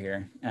 Yeah, you're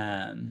here.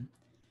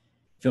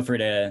 Feel free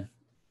to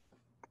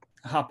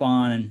hop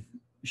on and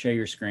share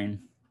your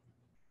screen.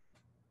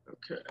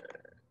 Okay.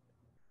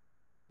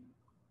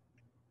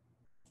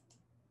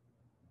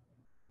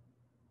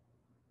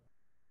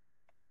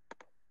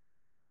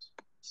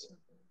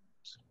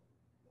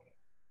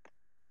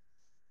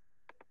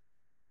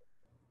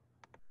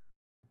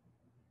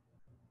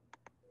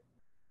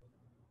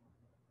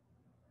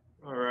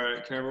 All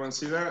right, can everyone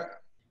see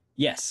that?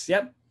 Yes,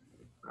 yep.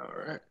 All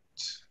right.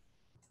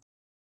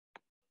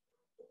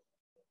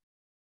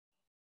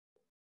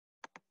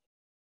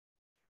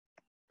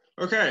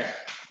 Okay,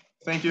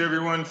 thank you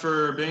everyone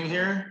for being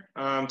here.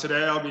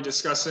 Today I'll be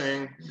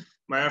discussing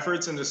my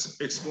efforts in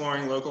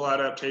exploring local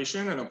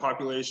adaptation in a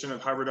population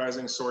of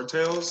hybridizing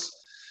swordtails.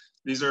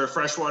 These are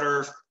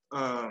freshwater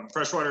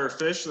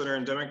fish that are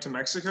endemic to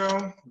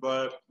Mexico,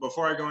 but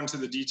before I go into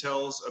the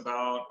details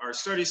about our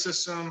study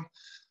system,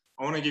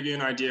 I want to give you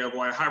an idea of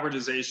why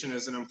hybridization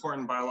is an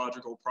important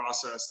biological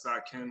process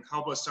that can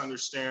help us to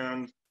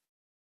understand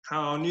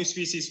how new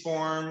species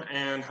form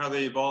and how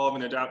they evolve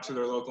and adapt to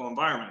their local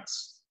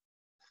environments.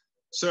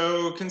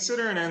 So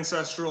consider an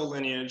ancestral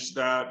lineage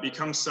that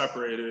becomes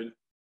separated.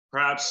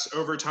 Perhaps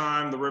over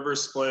time, the river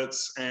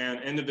splits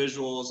and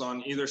individuals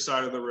on either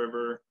side of the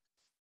river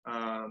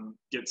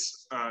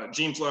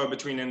gene flow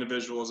between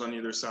individuals on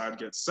either side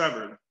gets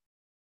severed.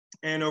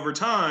 And over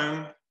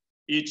time,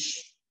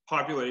 each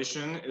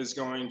population is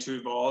going to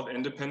evolve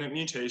independent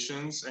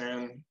mutations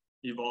and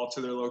evolve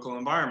to their local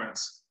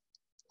environments.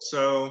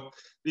 So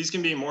these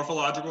can be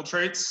morphological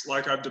traits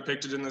like I've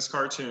depicted in this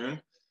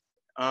cartoon.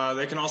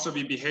 They can also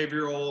be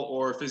behavioral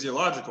or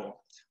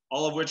physiological,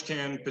 all of which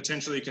can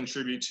potentially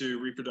contribute to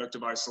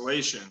reproductive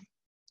isolation.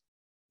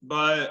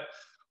 But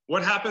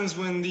what happens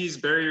when these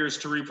barriers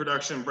to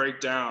reproduction break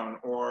down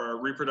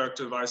or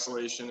reproductive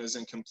isolation is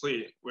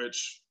incomplete,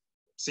 which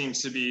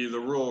seems to be the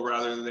rule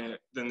rather than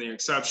the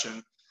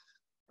exception?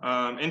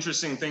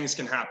 Interesting things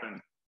can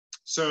happen.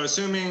 So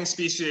assuming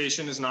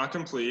speciation is not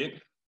complete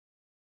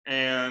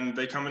and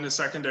they come into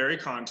secondary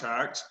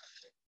contact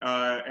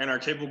and are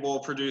capable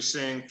of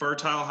producing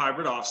fertile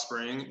hybrid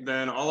offspring,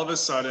 then all of a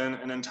sudden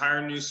an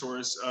entire new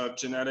source of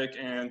genetic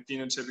and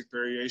phenotypic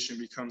variation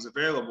becomes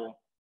available.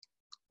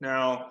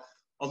 Now,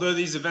 although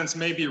these events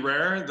may be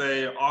rare,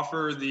 they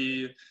offer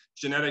the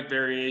genetic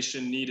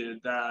variation needed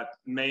that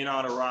may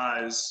not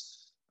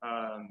arise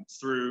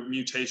through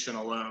mutation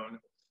alone.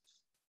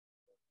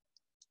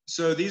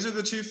 So these are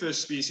the two fish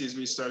species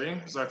we study,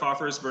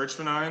 Xiphophorus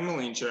birchmanni and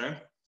Malinche.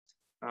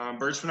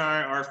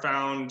 Birchmanni are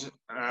found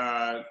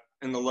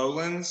in the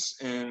lowlands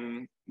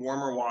in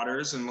warmer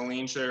waters, and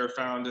Malinche are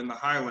found in the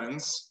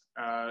highlands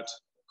at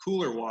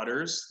cooler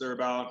waters. They're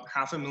about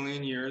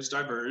 500,000 years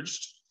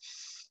diverged.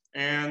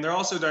 And they're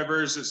also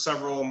diverged at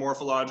several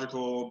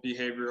morphological,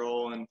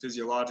 behavioral, and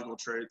physiological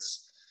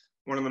traits.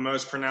 One of the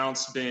most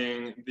pronounced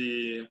being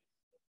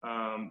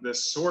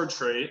this sword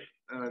trait,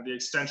 the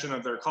extension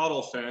of their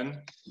caudal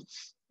fin,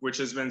 which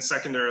has been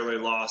secondarily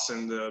lost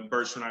in the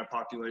birchmanni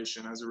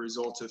population as a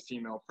result of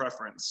female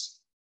preference.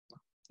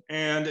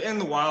 And in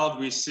the wild,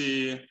 we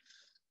see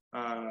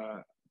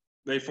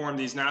they form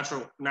these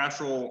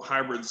natural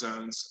hybrid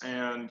zones,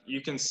 and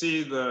you can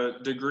see the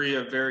degree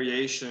of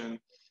variation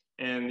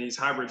in these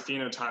hybrid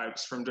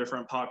phenotypes from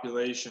different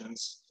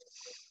populations.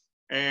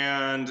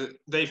 And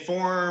they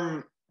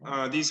form,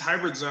 these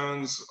hybrid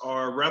zones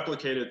are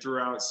replicated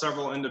throughout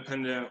several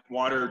independent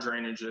water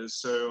drainages.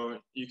 So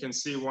you can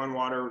see one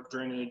water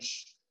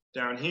drainage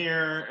down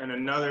here and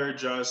another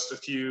just a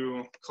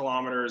few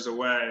kilometers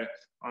away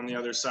on the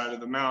other side of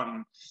the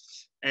mountain.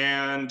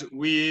 And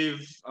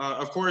we've,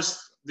 of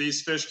course,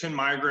 these fish can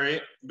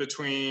migrate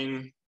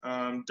between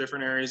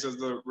different areas of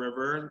the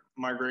river.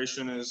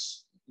 Migration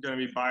is going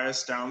to be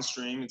biased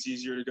downstream. It's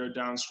easier to go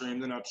downstream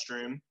than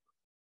upstream.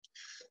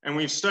 And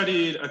we've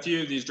studied a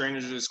few of these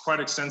drainages quite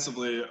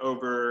extensively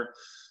over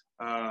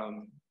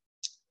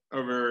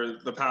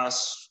the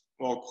past,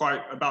 well,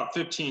 about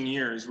 15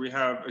 years. We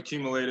have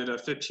accumulated a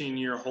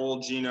 15-year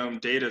whole genome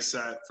data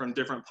set from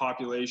different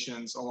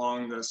populations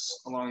along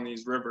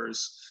these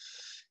rivers.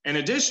 In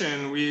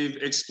addition, we've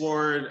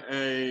explored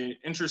an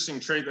interesting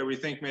trait that we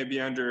think may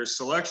be under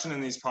selection in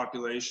these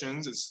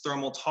populations. It's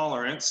thermal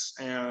tolerance,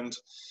 and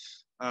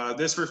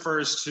this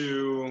refers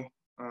to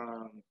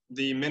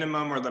the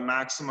minimum or the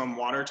maximum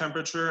water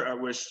temperature at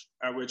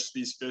which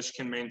these fish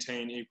can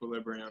maintain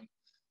equilibrium.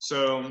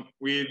 So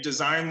we've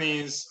designed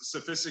these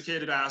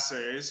sophisticated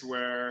assays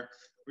where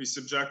we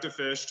subject a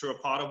fish to a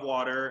pot of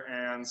water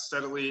and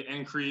steadily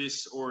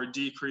increase or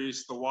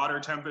decrease the water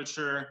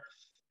temperature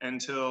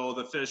until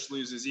the fish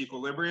loses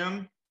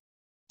equilibrium.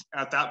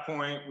 At that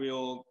point,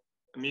 we'll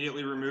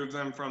immediately remove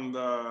them from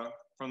the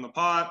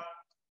pot,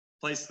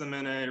 place them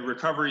in a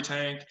recovery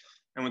tank,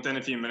 and within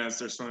a few minutes,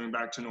 they're swimming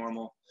back to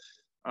normal.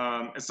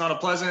 It's not a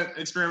pleasant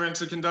experiment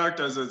to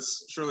conduct, as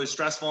it's surely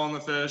stressful on the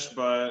fish,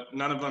 but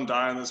none of them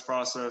die in this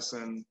process,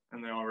 and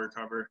they all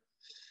recover.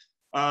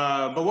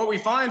 But what we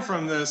find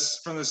from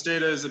this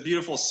data is a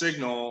beautiful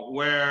signal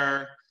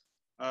where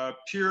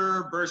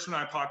Pure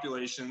birchmanni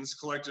populations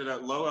collected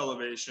at low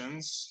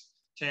elevations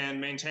can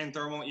maintain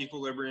thermal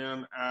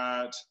equilibrium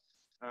at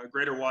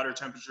greater water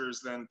temperatures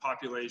than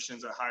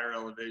populations at higher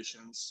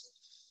elevations.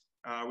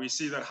 We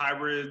see that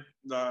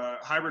the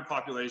hybrid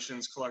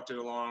populations collected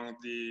along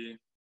the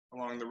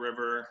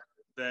river,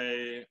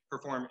 they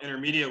perform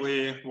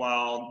intermediately,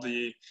 while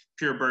the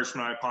pure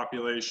birchmanni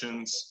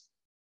populations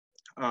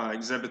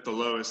exhibit the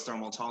lowest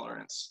thermal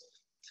tolerance.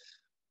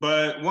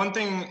 But one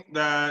thing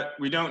that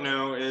we don't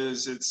know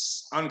is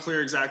it's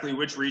unclear exactly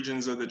which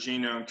regions of the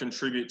genome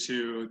contribute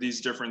to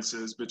these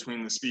differences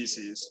between the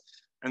species.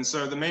 And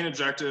so the main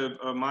objective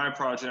of my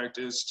project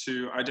is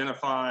to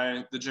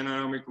identify the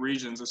genomic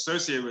regions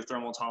associated with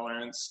thermal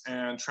tolerance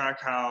and track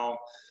how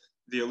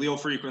the allele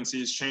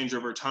frequencies change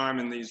over time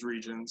in these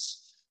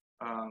regions,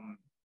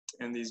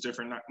 in these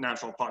different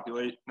natural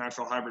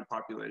hybrid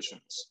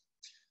populations.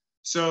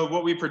 So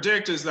what we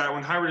predict is that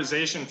when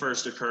hybridization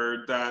first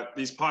occurred, that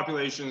these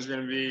populations are going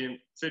to be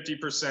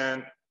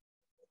 50%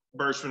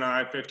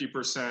 birchmanni,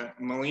 50%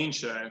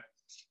 melanoma,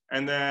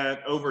 and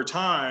that over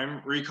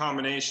time,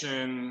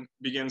 recombination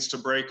begins to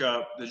break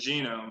up the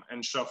genome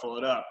and shuffle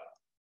it up.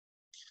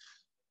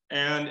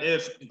 And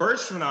if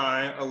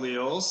birchmanni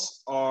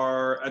alleles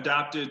are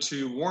adapted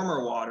to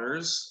warmer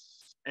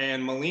waters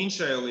and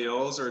melanoma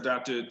alleles are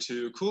adapted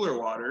to cooler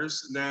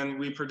waters, then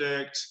we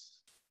predict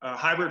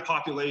hybrid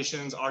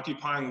populations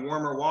occupying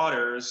warmer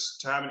waters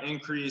to have an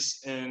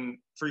increase in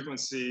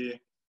frequency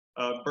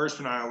of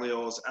birchmanni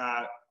alleles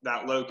at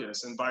that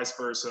locus, and vice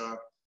versa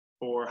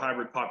for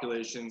hybrid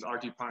populations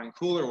occupying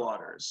cooler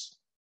waters.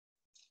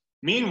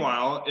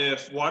 Meanwhile,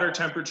 if water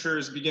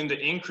temperatures begin to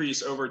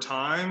increase over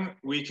time,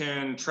 we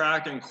can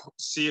track and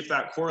see if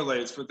that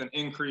correlates with an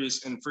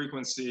increase in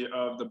frequency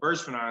of the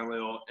birchmanni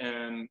allele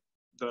in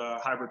the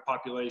hybrid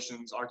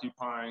populations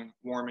occupying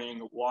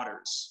warming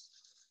waters.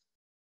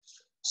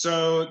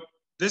 So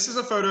this is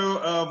a photo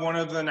of one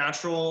of the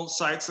natural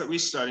sites that we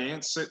study.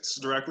 It sits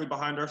directly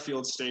behind our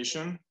field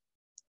station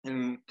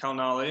in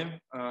Calnali.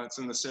 It's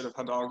in the state of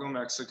Hidalgo,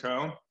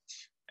 Mexico.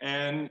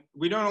 And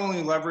we don't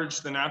only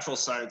leverage the natural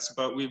sites,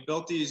 but we've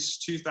built these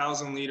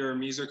 2,000-liter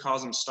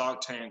mesocosm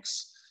stock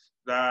tanks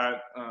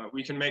that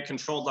we can make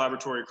controlled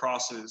laboratory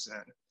crosses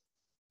in.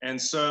 And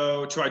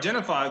so to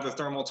identify the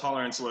thermal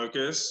tolerance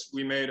locus,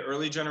 we made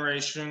early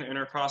generation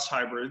intercrossed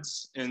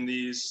hybrids in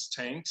these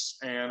tanks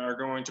and are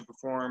going to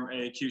perform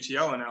a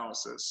QTL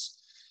analysis.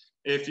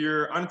 If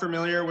you're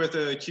unfamiliar with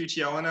a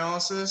QTL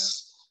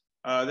analysis,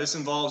 this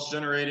involves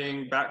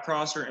generating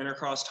backcrossed or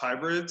intercrossed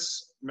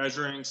hybrids,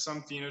 measuring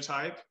some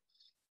phenotype,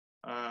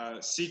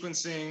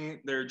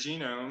 sequencing their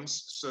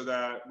genomes so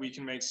that we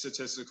can make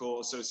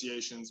statistical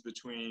associations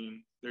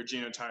between their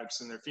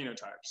genotypes and their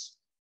phenotypes.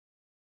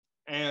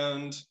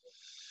 And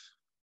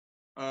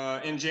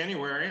in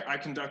January, I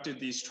conducted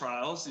these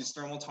trials, these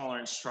thermal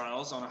tolerance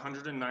trials on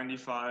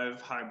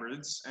 195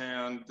 hybrids,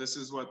 and this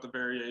is what the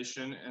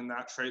variation in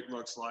that trait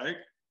looks like.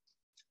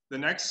 The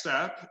next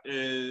step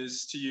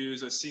is to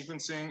use a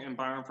sequencing and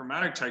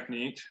bioinformatic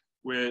technique,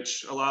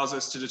 which allows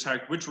us to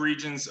detect which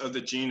regions of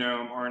the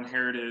genome are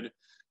inherited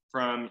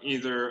from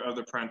either of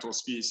the parental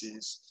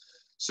species.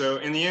 So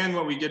in the end,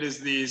 what we get is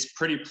these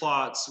pretty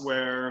plots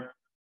where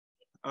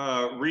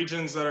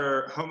regions that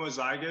are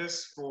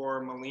homozygous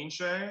for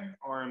melanoma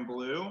are in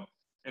blue,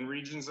 and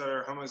regions that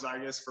are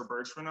homozygous for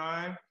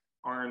birchmanni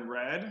are in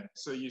red.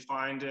 So you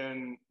find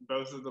in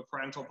both of the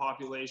parental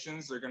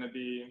populations, they're going to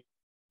be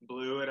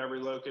blue at every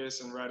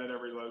locus and red at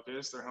every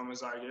locus. They're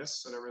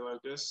homozygous at every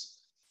locus.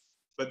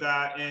 But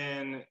that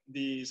in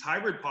these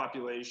hybrid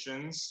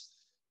populations,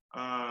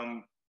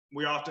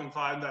 we often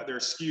find that they're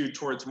skewed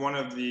towards one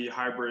of the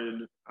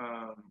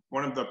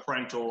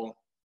parental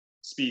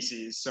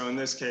species. So in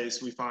this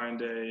case, we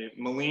find a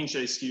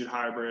melanoma skewed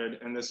hybrid,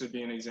 and this would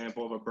be an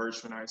example of a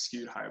birchmanni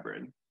skewed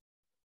hybrid.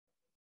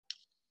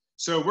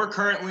 So we're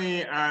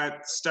currently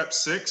at step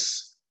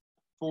 6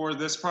 for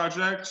this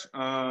project.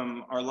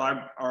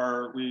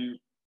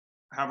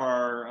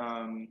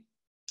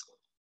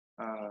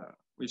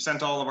 We've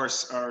sent all of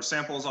our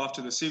samples off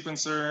to the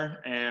sequencer,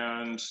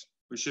 and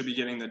we should be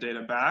getting the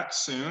data back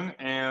soon.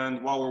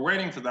 And while we're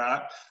waiting for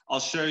that, I'll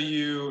show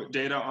you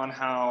data on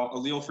how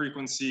allele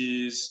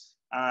frequencies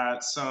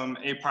at some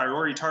a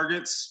priori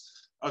targets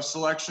of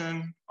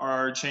selection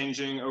are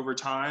changing over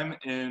time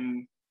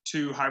in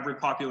 2 hybrid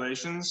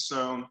populations.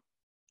 So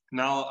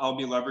now I'll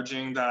be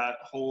leveraging that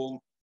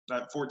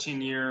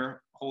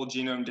 14-year whole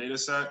genome data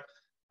set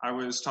I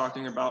was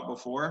talking about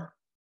before.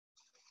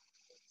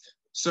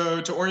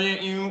 So to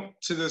orient you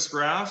to this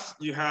graph,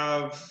 you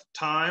have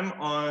time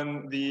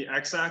on the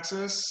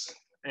x-axis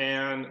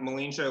and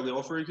melanoma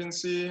allele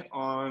frequency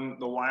on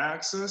the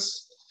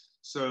y-axis.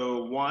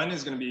 So 1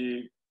 is going to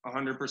be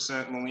 100%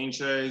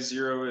 melanoma,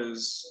 0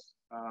 is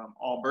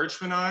all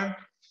birchmanni.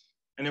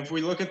 And if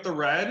we look at the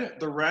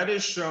red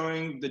is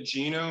showing the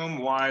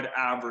genome-wide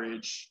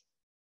average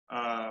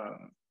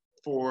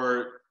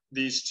for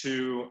these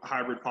 2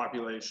 hybrid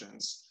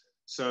populations.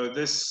 So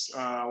this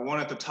one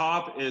at the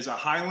top is a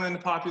highland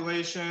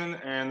population,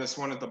 and this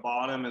one at the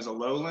bottom is a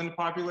lowland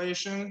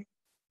population.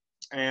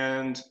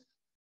 And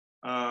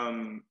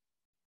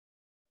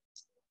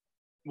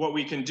what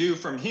we can do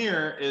from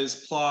here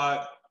is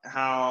plot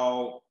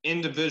how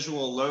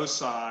individual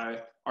loci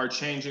are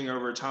changing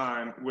over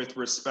time with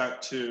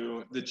respect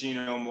to the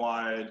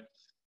genome-wide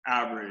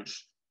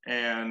average,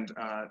 and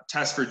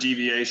test for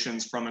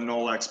deviations from a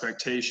null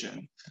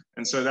expectation.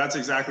 And so that's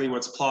exactly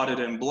what's plotted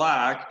in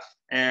black.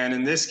 And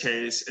in this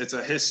case, it's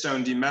a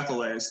histone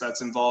demethylase that's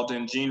involved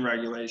in gene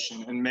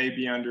regulation and may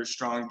be under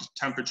strong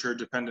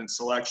temperature-dependent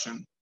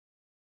selection.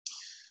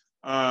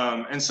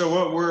 And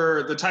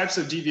so the types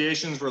of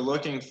deviations we're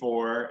looking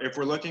for, if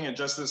we're looking at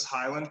just this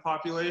highland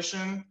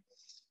population,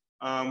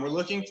 we're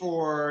looking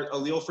for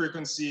allele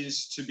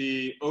frequencies to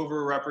be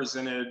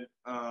overrepresented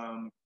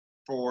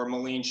for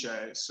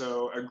Malinche.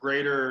 So a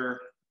greater,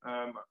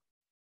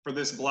 for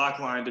this black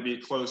line to be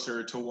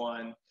closer to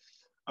 1,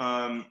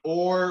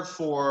 or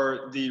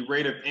for the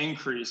rate of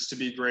increase to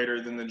be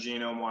greater than the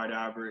genome-wide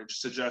average,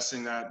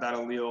 suggesting that that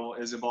allele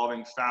is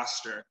evolving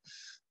faster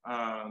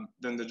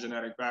than the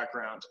genetic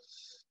background.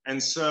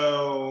 And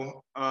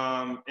so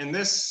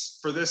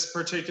for this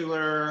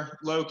particular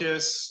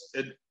locus,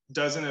 it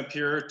doesn't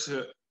appear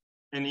to,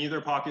 in either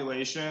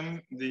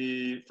population,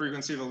 the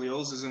frequency of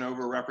alleles isn't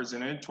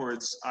overrepresented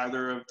towards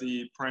either of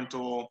the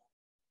parental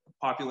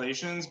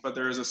populations, but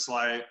there is a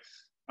slight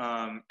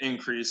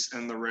increase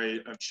in the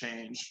rate of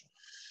change.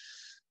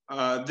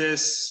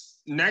 This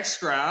next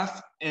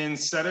graph,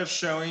 instead of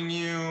showing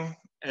you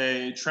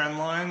a trend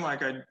line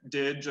like I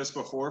did just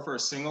before for a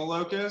single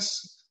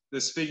locus,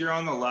 this figure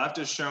on the left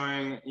is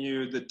showing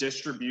you the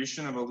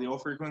distribution of allele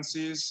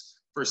frequencies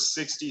for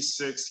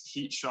 66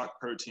 heat shock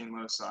protein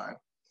loci.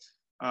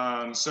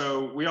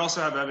 So we also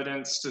have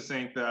evidence to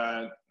think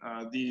that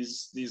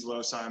these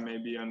loci may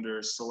be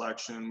under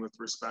selection with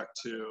respect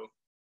to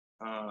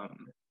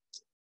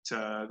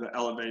the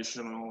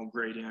elevational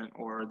gradient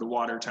or the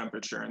water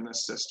temperature in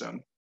this system.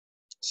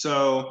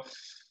 So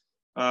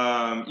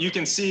you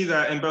can see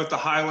that in both the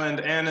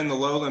highland and in the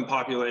lowland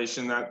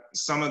population that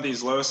some of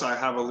these loci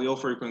have allele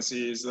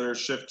frequencies that are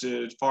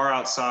shifted far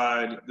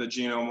outside the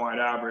genome-wide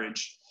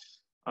average.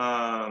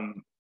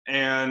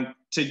 And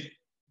to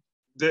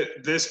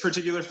this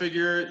particular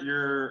figure,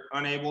 you're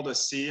unable to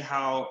see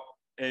how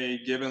a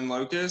given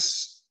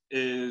locus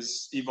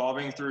is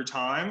evolving through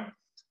time.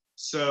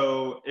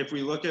 So if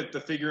we look at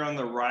the figure on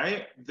the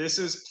right, this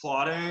is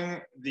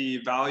plotting the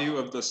value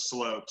of the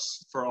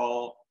slopes for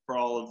all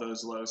of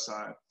those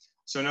loci.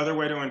 So another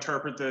way to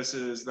interpret this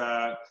is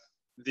that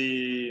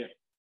the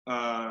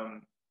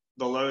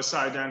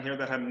loci down here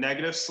that have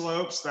negative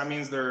slopes, that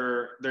means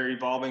they're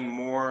evolving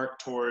more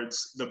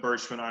towards the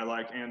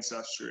Birchmani-like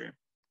ancestry.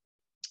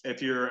 If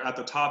you're at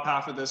the top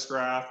half of this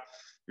graph,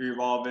 you're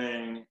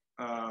evolving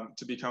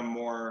to become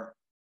more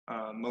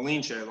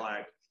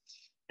Malinche-like.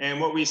 And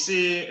what we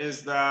see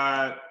is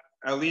that,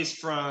 at least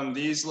from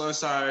these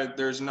loci,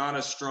 there's not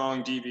a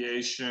strong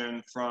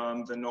deviation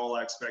from the null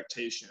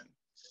expectation.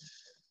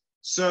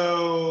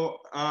 So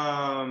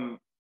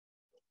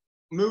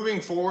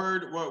moving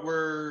forward, what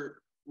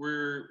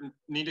we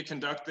need to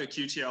conduct the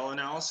QTL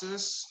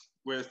analysis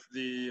with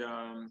the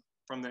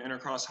from the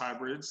intercross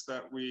hybrids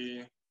that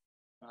we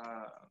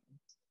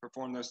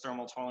perform those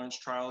thermal tolerance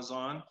trials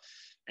on,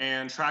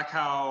 and track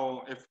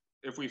how,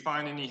 if we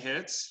find any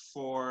hits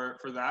for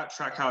that,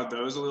 track how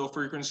those allele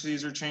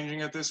frequencies are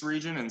changing at this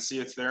region and see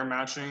if they're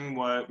matching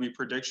what we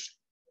predict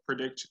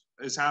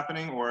is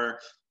happening, or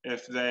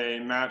if they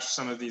match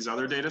some of these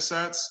other data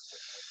sets.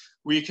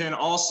 We can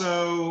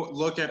also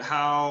look at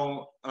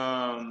how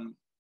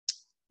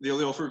the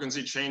allele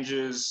frequency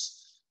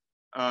changes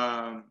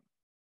or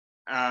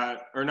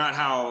not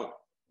how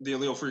the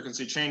allele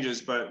frequency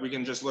changes, but we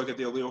can just look at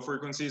the allele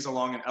frequencies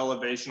along an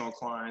elevational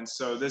cline.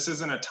 So this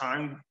isn't a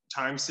time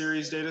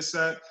series data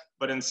set,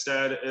 but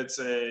instead it's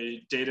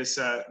a data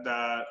set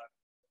that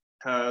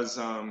has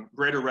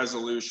greater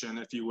resolution,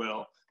 if you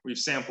will. We've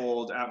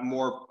sampled at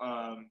more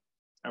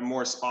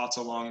spots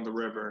along the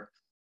river,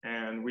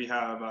 and we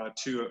have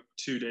two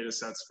data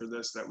sets for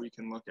this that we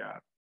can look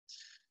at.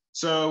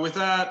 So with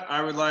that,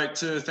 I would like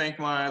to thank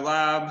my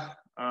lab,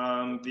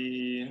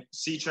 the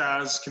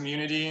CCHAS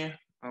community,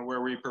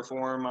 where we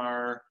perform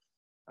our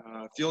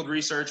field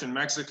research in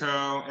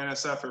Mexico,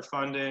 NSF for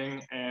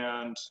funding,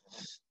 and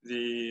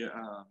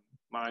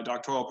my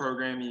doctoral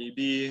program,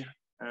 EEB,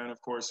 and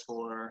of course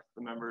for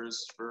the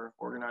members for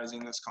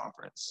organizing this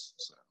conference.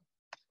 So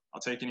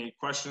I'll take any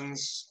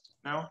questions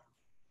now.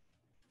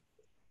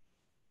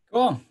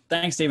 Cool,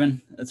 thanks,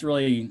 Stephen. That's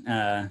really,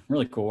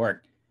 really cool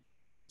work.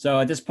 So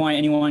at this point,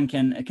 anyone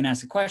can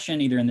ask a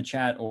question either in the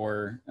chat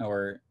or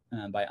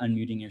by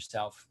unmuting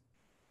yourself.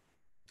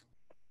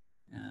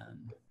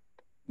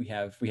 We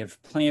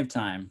have plenty of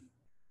time.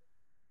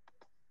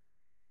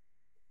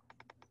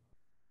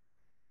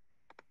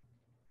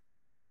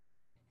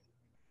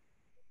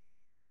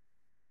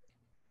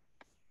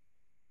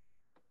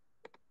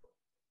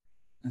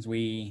 As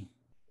we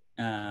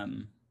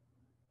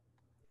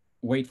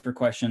wait for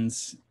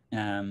questions,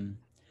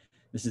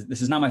 this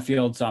is not my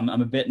field, so I'm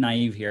a bit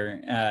naive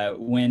here.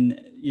 When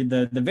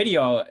the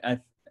video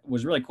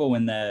was really cool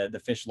when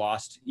the fish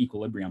lost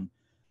equilibrium,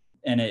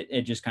 and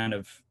it just kind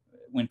of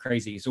went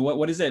crazy. So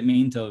what does it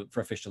mean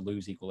for a fish to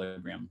lose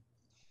equilibrium?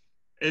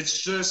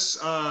 It's just,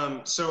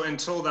 so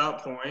until that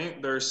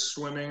point, they're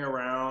swimming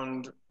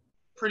around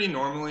pretty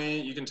normally.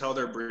 You can tell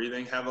they're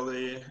breathing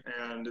heavily,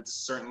 and it's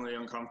certainly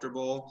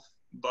uncomfortable,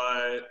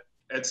 but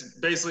it's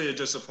basically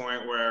just a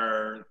point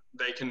where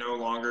they can no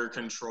longer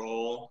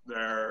control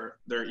their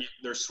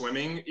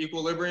swimming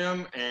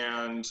equilibrium,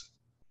 and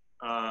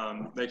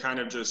they kind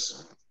of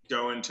just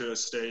go into a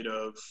state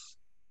of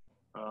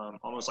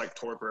almost like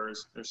torpor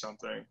or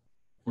something,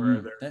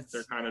 where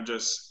they're kind of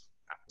just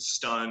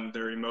stunned,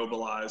 they're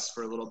immobilized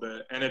for a little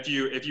bit. And if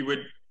you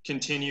would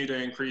continue to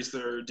increase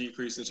or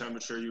decrease the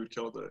temperature, you would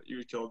kill the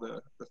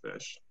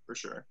fish for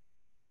sure.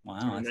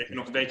 Wow.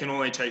 They can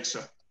only take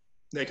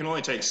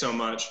so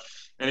much.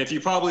 And if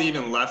you probably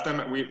even left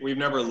them, we've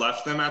never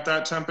left them at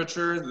that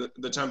temperature,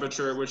 the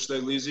temperature at which they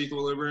lose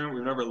equilibrium.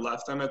 We've never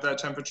left them at that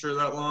temperature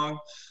that long.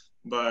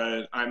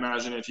 But I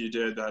imagine if you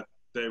did that,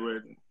 they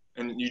would,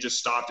 and you just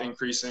stopped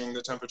increasing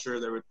the temperature,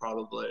 they would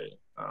probably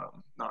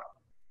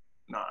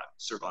not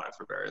survive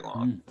for very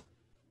long.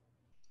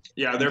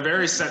 Yeah, they're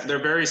very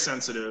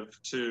sensitive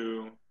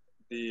to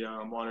the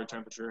water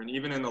temperature, and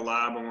even in the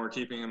lab, when we're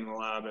keeping them in the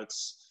lab,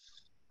 it's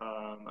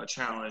a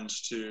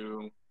challenge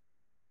to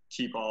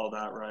keep all of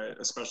that right,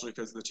 especially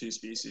because the two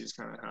species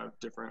kind of have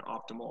different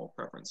optimal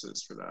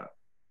preferences for that.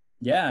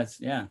 Yeah, it's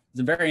a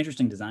very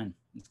interesting design.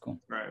 It's cool.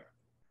 Right.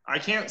 I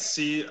can't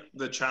see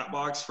the chat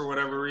box for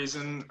whatever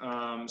reason,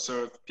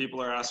 so if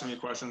people are asking me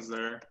questions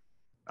there,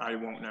 I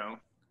won't know.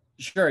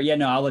 Sure. Yeah.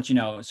 No, I'll let you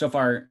know. So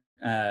far,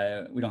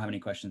 we don't have any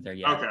questions there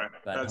yet. Okay,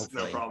 that's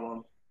no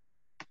problem.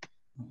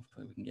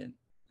 Hopefully, we can get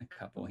a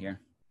couple here.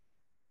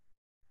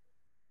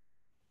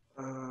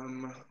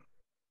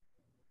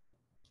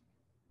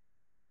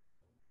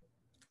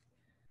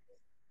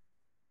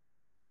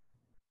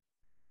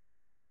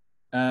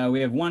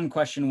 We have one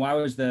question.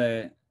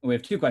 We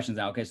have two questions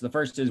now. Okay, so the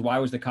first is, why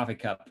was the coffee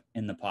cup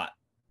in the pot?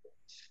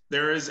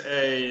 There is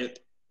a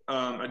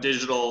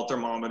digital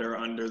thermometer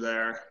under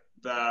there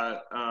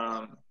that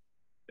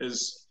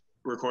is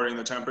recording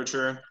the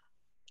temperature.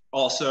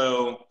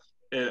 Also,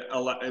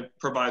 it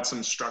provides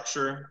some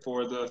structure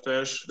for the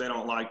fish. They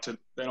like to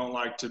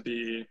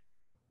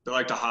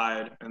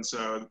hide, and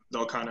so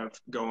they'll kind of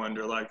go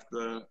under like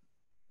the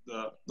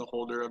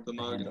holder of the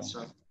mug and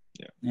stuff.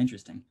 Yeah.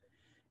 Interesting.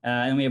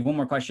 And we have one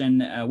more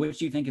question. Which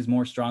do you think is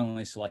more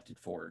strongly selected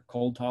for,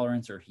 cold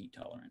tolerance or heat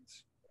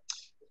tolerance?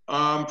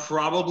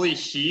 Probably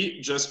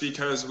heat, just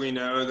because we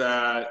know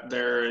that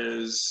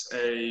there's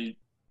a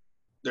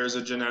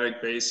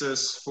genetic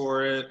basis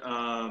for it.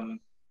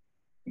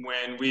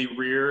 When we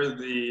rear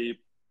the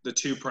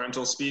two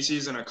parental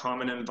species in a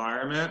common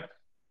environment,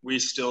 we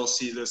still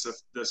see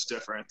this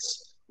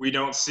difference. We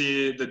don't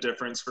see the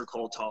difference for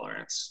cold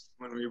tolerance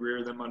when we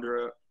rear them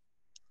under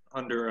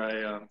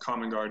a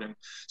common garden.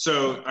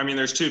 So, I mean,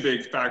 there's two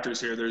big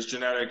factors here. There's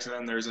genetics and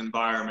then there's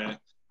environment.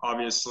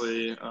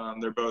 Obviously,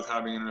 they're both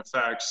having an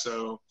effect.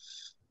 So,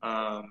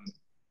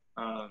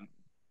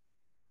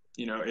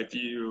 you know, if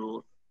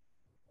you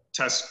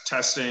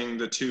testing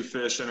the two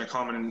fish in a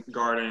common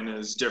garden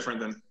is different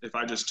than if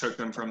I just took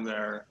them from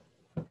their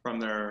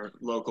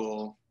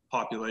local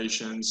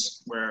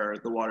populations, where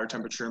the water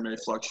temperature may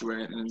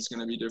fluctuate and it's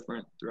going to be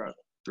different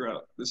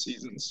throughout the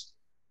seasons.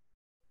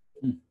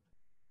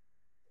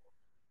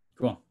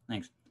 Cool,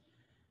 thanks.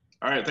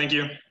 All right, thank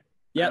you.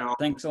 Yeah,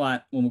 thanks a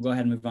lot. We'll go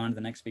ahead and move on to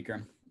the next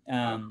speaker.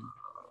 So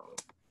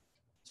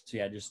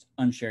yeah, just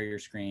unshare your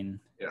screen.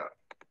 Yeah.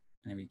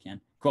 Maybe you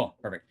can. Cool,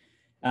 perfect.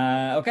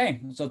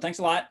 Okay, so thanks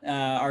a lot.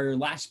 Our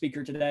last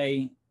speaker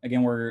today,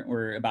 again,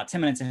 we're about 10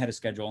 minutes ahead of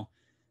schedule,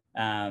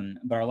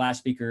 but our last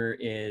speaker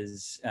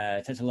is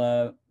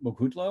Thethela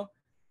Bokhutlo.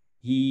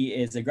 He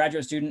is a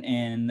graduate student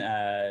in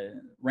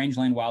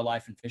rangeland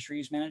wildlife and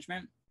fisheries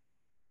management.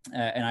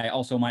 And I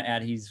also might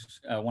add, he's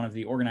one of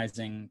the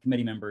organizing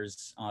committee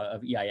members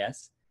of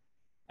EIS.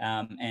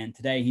 And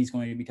today he's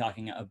going to be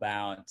talking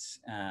about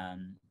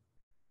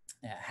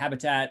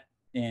habitat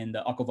in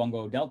the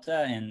Okavango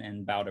Delta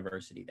and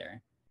biodiversity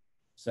there.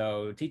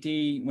 So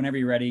TT, whenever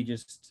you're ready,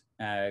 just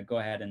go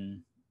ahead and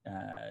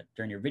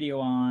turn your video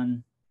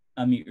on,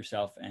 unmute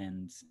yourself,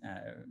 and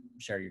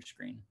share your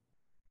screen.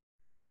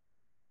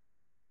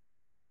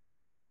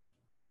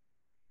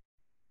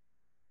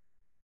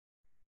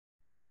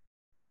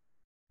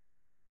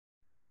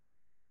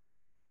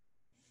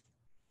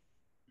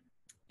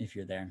 If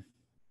you're there.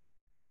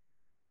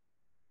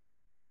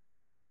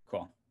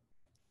 Cool.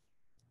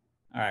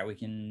 All right, we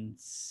can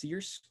see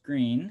your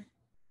screen,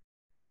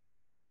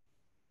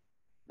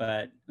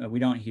 but we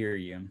don't hear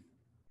you.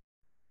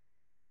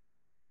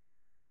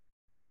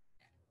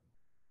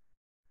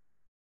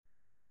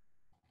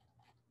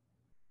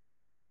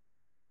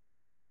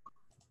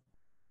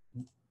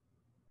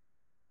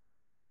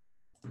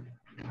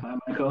 Hi,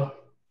 Michael.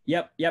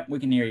 Yep, we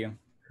can hear you.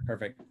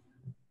 Perfect.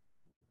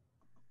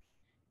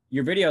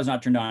 Your video is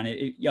not turned on.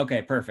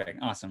 Okay, perfect.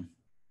 Awesome.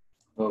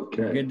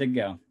 Okay. Good to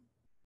go.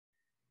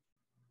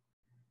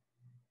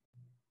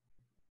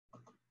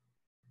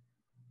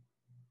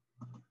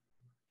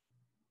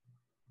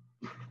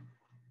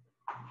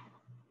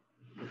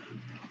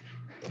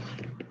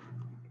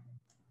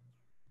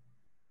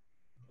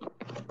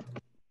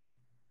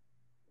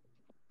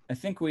 I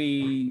think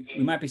we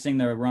might be saying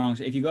the wrong.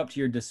 So if you go up to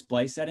your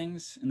display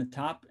settings in the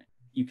top,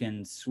 you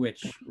can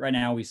switch. Right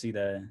now we see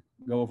the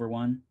go over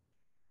one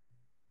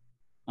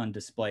on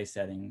display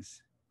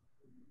settings.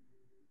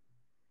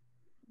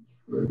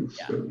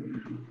 Yeah.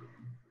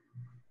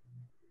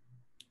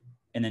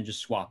 And then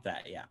just swap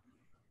that. Yeah.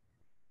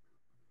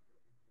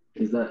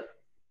 Is that?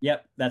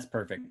 Yep, that's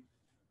perfect.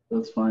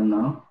 That's fine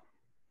now.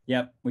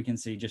 Yep, we can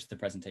see just the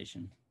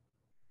presentation.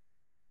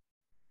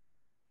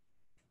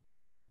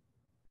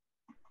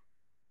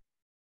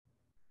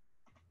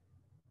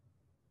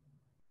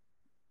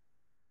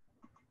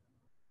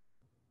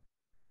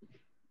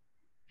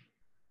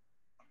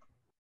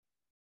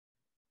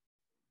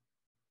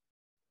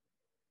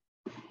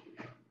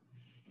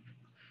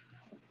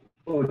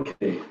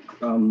 Okay,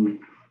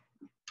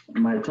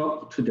 my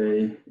talk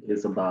today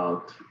is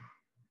about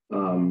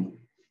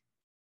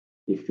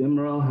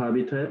ephemeral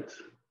habitat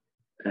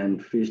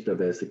and fish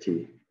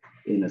diversity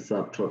in a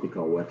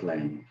subtropical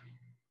wetland.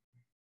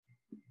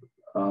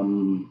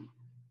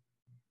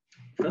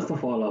 First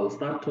of all, I'll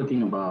start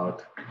talking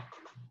about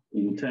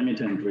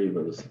intermittent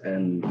rivers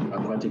and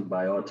aquatic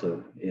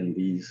biota in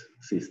these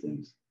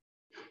systems.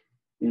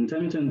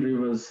 Intermittent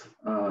rivers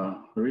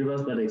are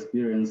rivers that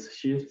experience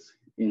shifts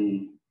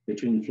in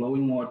between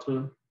flowing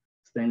water,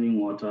 standing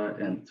water,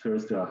 and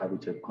terrestrial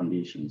habitat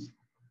conditions.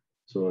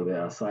 So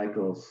there are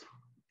cycles,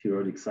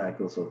 periodic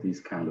cycles of these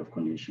kind of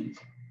conditions.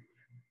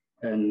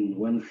 And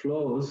when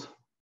flows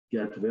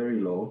get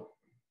very low,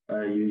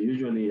 you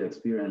usually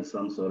experience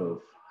some sort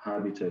of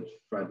habitat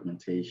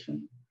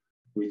fragmentation,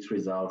 which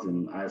results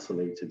in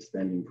isolated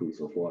standing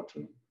pools of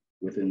water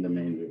within the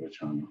main river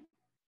channel.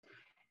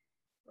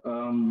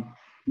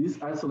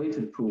 These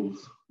isolated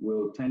pools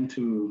will tend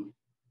to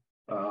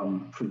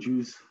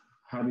produce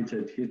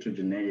habitat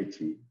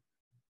heterogeneity.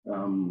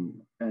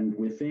 And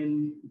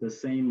within the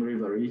same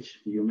river reach,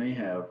 you may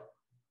have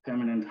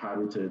permanent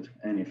habitat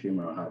and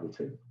ephemeral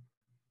habitat.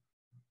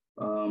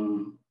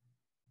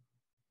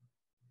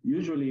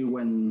 Usually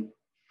when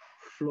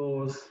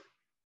flows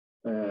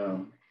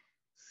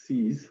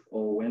cease,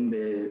 or when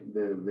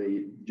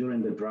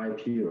during the dry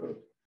period,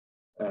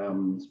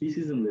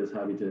 species in these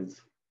habitats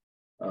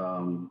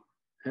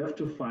have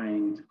to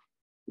find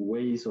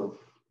ways of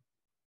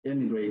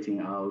emigrating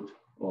out,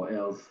 or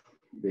else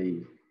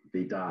they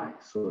die.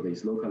 So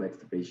there's local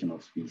extirpation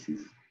of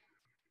species.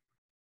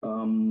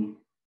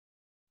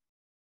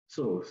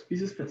 So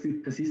species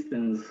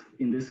persistence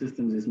in these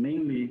systems is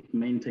mainly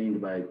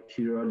maintained by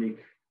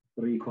periodic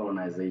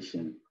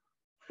recolonization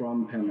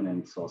from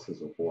permanent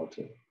sources of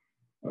water,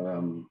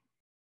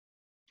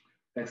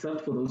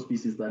 except for those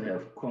species that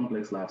have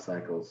complex life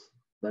cycles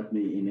that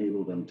may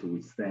enable them to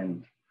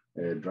withstand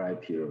dry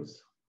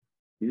periods.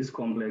 These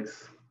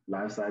complex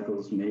life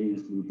cycles may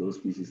include those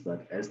species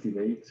that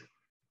estivate,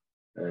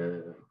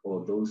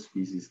 or those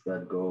species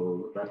that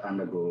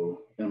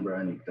undergo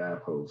embryonic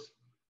diapause,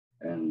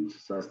 and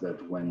such that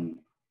when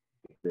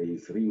there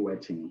is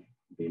re-wetting,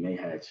 they may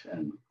hatch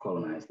and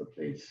colonize the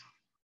place.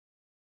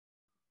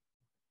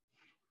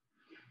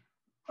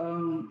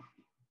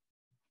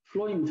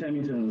 Flow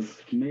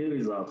intermittence may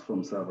result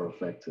from several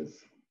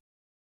factors.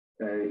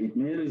 It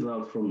may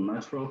result from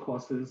natural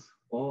causes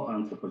or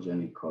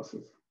anthropogenic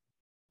causes.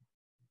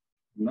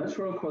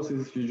 Natural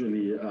causes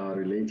usually are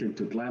related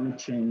to climate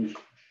change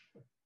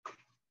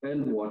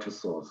and water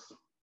source,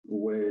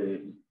 where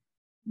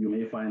you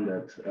may find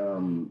that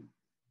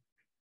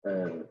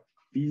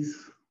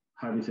these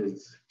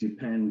habitats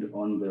depend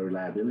on the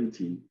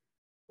reliability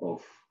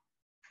of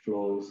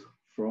flows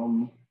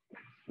from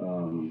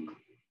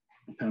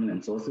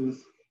permanent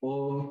sources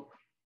or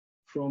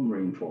from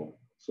rainfall.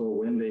 So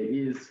when there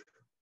is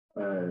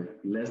a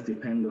less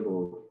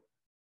dependable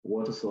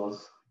water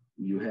source,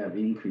 you have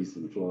increase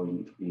in flow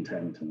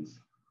intermittence.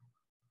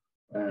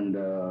 And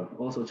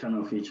also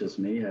channel features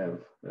may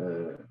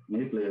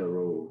play a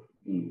role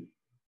in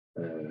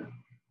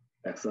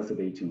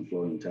exacerbating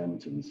flow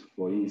intermittence.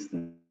 For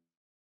instance,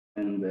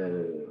 when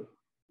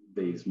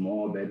there is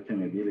more bed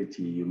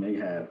permeability, you may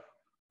have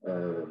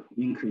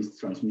increased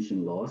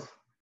transmission loss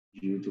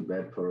due to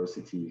bed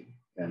porosity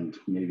and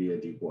maybe a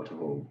deep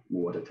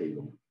water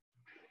table.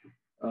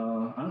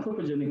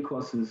 Anthropogenic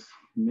causes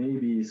may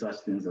be such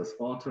things as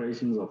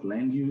alterations of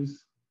land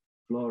use,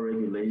 flow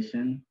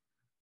regulation,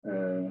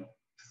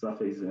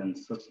 surface and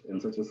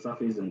such as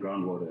surface and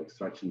groundwater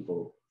extraction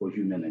for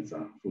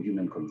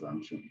human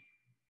consumption.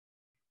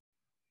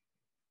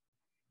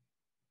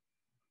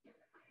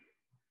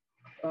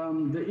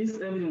 There is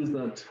evidence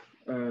that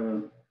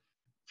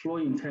flow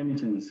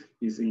intermittence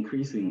is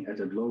increasing at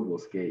a global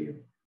scale,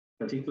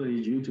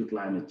 particularly due to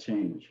climate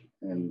change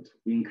and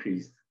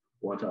increased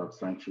water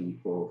abstraction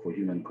for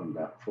human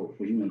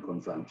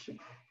consumption.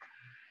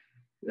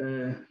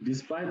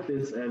 Despite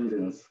this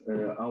evidence,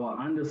 our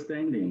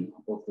understanding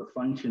of the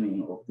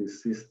functioning of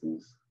these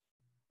systems,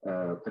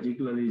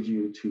 particularly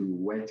due to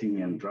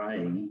wetting and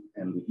drying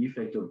and the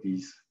effect of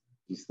these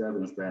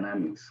disturbance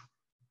dynamics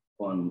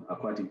on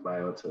aquatic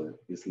biota,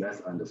 is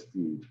less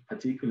understood,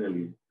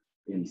 particularly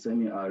in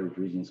semi-arid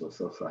regions of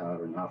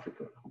sub-Saharan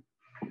Africa.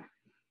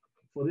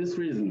 for this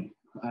reason,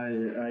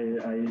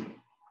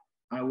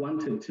 I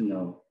wanted to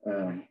know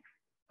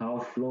how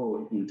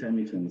flow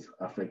intermittence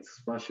affects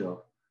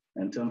spatial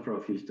and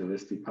temporal fish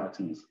diversity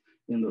patterns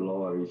in the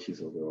lower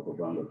reaches of the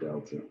Okavango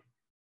Delta.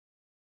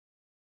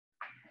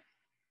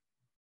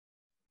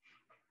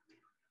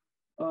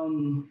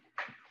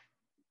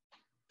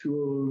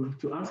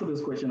 To answer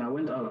this question, I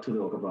went out to the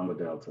Okavango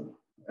Delta,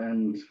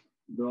 and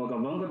the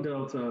Okavango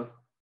Delta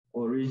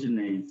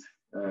originates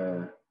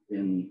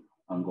in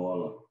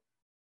Angola.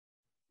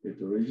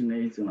 It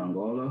originates in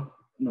Angola.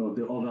 No,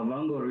 the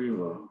Okavango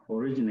River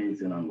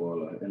originates in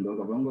Angola, and the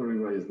Okavango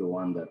River is the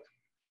one that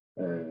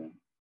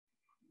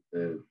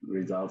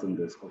results in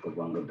this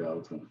Okavango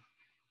Delta.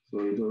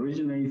 So it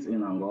originates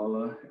in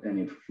Angola, and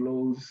it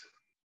flows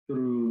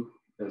through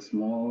a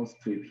small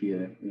strip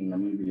here in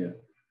Namibia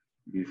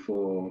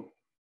before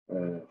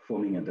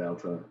forming a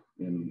delta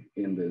in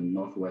the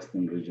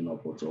northwestern region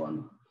of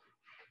Botswana.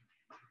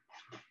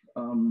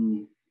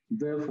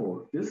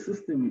 Therefore, this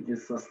system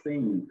is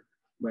sustained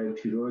by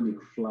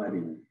periodic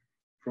flooding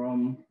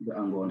from the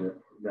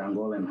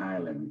Angolan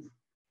highlands,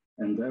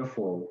 and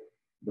therefore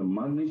the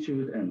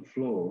magnitude and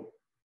flow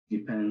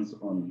depends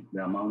on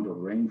the amount of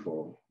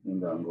rainfall in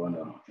the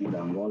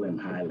Angolan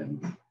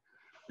highlands.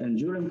 And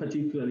during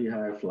particularly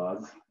high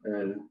floods,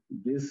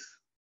 this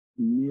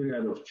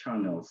myriad of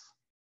channels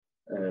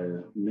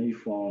may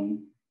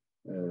form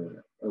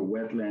a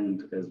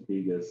wetland as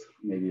big as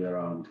maybe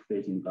around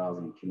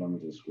 13,000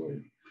 kilometers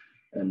square.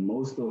 And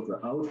most of the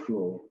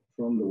outflow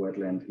from the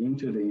wetland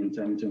into the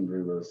intermittent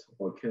rivers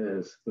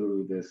occurs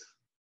through this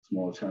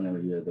small channel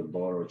here, the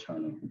Boro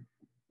channel.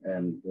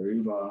 And the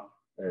river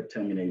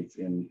terminates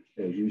in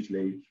a huge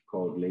lake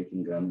called Lake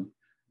Ngami,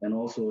 and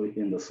also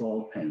in the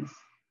salt pans.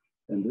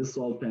 And this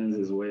salt pans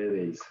is where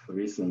there's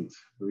recent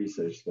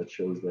research that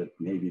shows that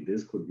maybe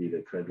this could be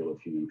the cradle of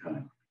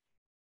humankind.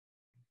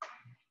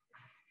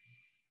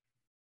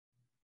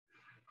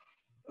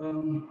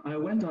 I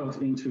went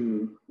out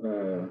into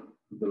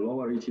the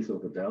lower reaches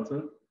of the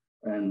delta,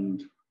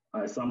 and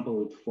I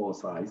sampled 4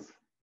 sites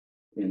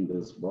in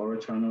this Boro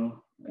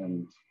channel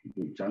and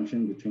the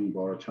junction between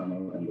Boro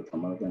channel and the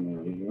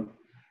Tamarkan River,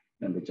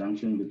 and the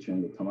junction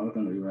between the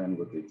Tamarkan River and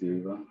Boteti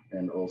River,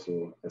 and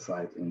also a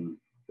site in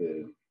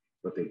the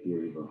Boteti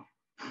River.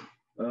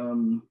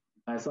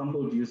 I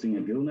sampled using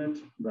a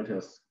gillnet that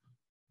has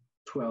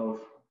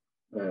 12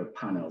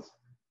 panels,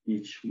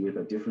 each with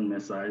a different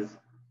mesh size,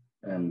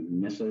 and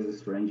mesh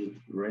sizes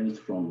ranged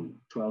from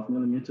 12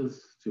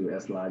 millimeters to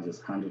as large as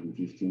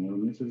 150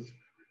 millimeters,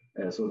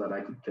 so that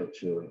I could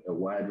capture a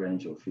wide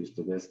range of fish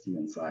diversity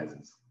and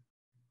sizes.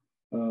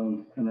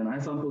 And then I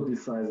sampled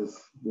these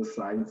sites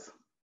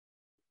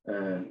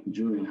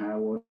during high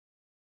water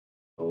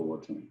or low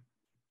water.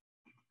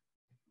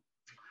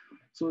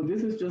 So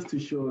this is just to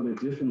show the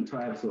different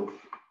types of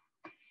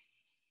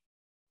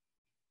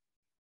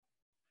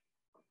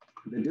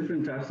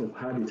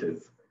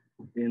habitats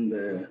in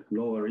the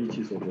lower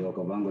reaches of the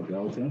Okavango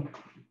Delta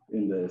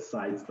in the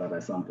sites that I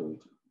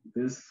sampled.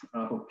 This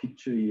upper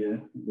picture here,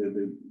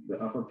 the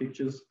upper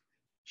pictures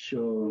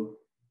show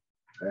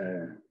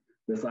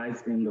the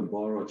sites in the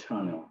Boro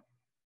channel.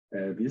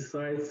 These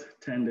sites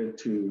tended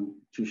to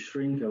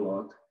shrink a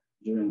lot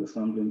during the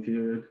sampling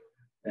period,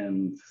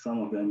 and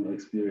some of them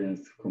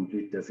experienced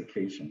complete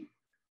desiccation.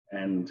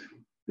 And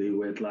they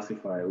were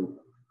classified,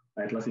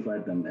 I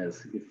classified them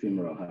as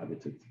ephemeral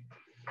habitats.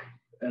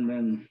 And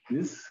then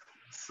this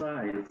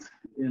site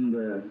in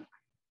the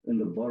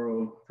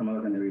Boro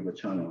Tamarkan River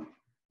channel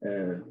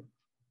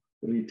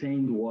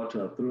retained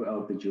water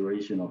throughout the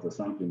duration of the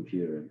sampling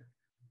period.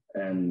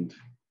 And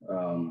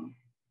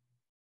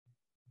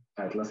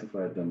I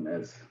classified them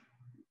as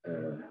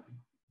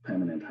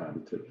permanent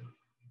habitat.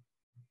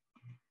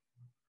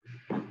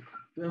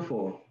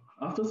 Therefore,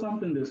 after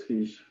sampling this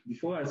fish,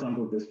 before I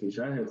sampled this fish,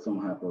 I had some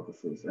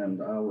hypotheses,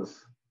 and I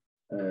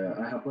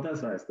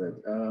hypothesized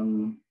that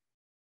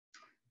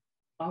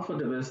alpha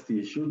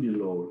diversity should be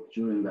low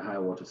during the high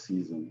water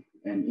season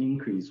and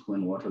increase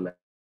when water level.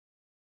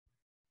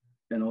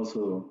 And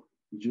also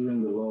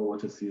during the low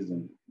water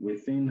season,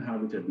 within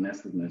habitat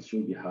nestedness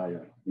should be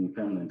higher in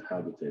permanent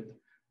habitat,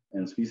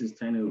 and species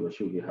turnover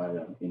should be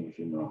higher in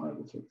ephemeral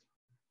habitat.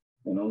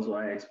 And also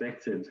I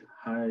expected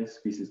high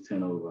species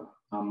turnover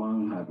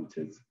among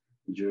habitats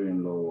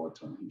during low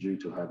water due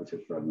to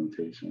habitat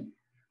fragmentation.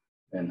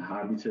 And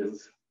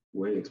habitats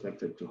were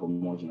expected to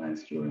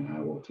homogenize during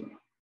high water.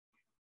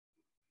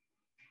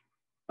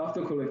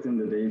 After collecting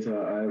the data,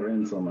 I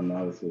ran some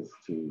analysis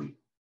to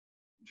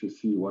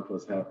see what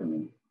was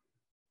happening.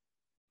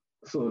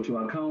 So to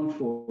account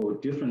for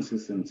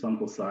differences in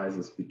sample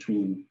sizes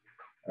between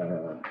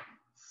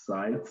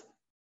sites,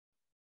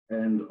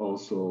 and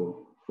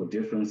also for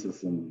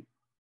differences in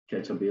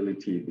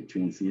catchability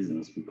between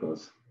seasons,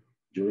 because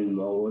during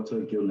low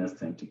water, gillnets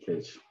tend to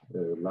catch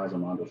a large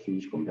amount of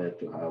fish compared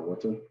to high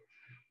water.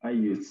 I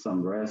used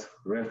some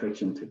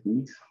rarefaction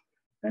techniques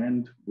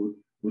and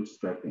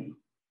bootstrapping.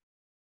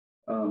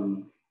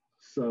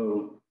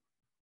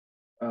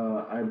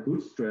 I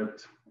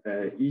bootstrapped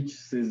each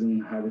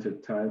season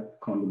habitat type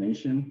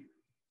combination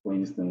for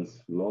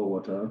instance, low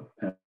water,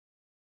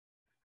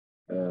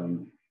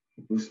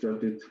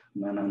 bootstrapped it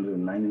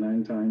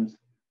 999 times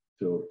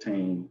to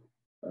obtain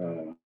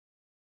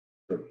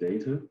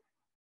data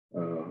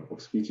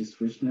of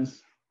species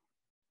richness.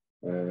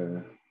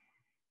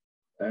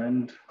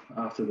 And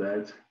after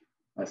that,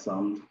 I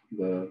summed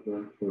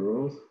the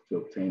rows to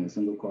obtain a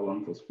single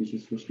column for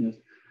species richness.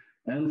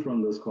 And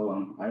from this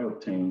column, I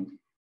obtained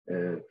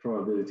a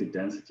probability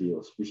density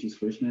of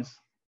species richness.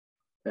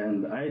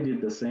 And I did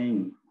the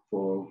same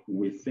for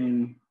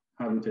within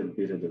habitat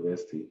beta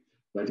diversity.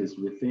 That is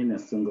within a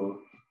single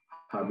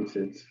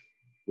habitat,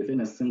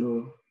 within a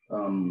single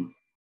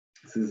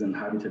season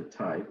habitat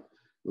type,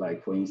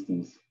 like for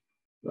instance,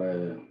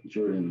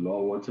 during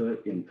low water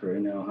in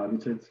perennial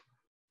habitats.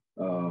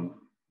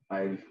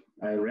 I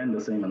ran the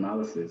same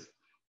analysis,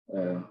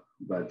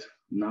 but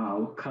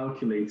now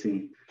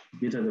calculating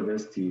beta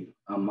diversity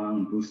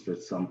among boosted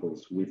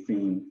samples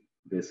within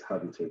this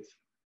habitat.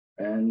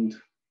 And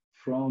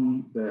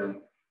from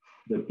the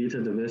beta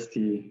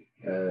diversity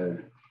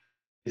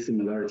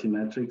similarity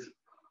matrix,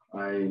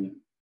 I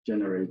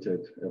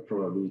generated a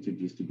probability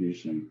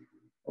distribution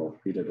of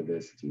beta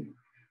diversity.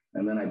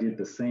 And then I did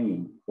the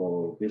same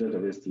for beta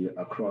diversity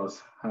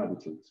across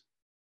habitats.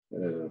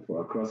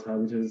 For across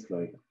habitats,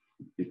 like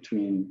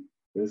between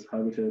this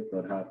habitat,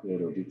 that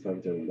habitat, or this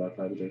habitat and that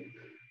habitat.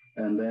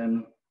 And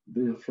then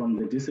from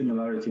the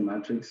dissimilarity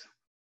matrix,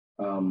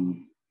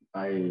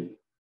 I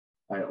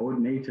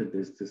ordinated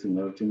this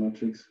dissimilarity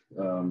matrix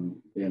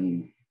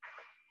in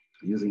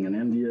using an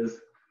MDS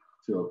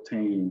to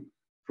obtain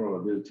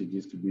probability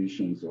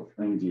distributions of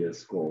MDS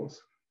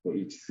scores for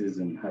each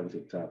season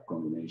habitat type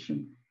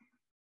combination.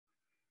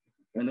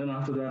 And then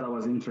after that, I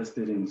was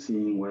interested in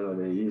seeing whether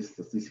there is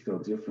statistical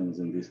difference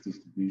in these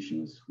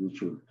distributions,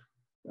 which would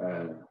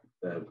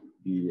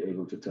be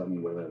able to tell me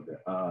whether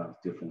there are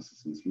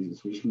differences in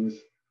species richness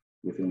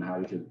within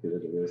habitat beta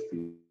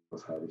diversity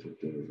plus habitat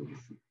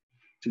diversity.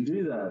 To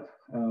do that,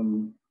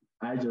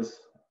 I just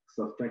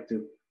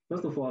subtracted,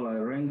 first of all, I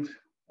ranked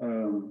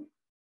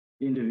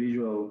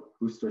individual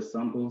booster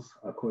samples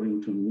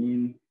according to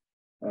mean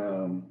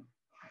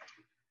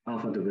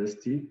alpha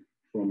diversity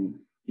from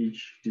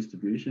each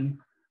distribution.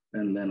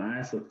 And then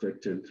I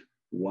subtracted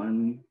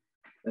one,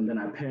 and then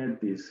I paired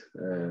these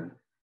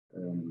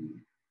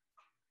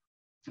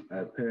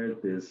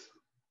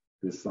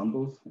these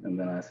samples, and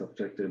then I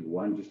subtracted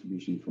one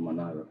distribution from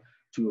another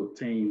to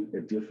obtain a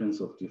difference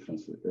of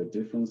differences, a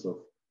difference of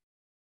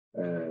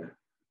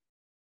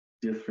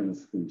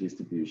difference in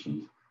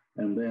distributions.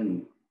 And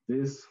then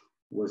this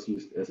was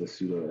used as a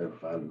pseudo F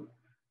value.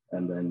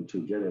 And then to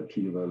get a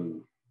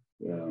p-value,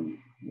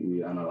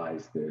 we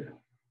analyzed the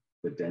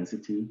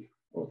density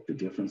of the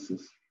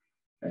differences.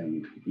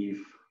 And if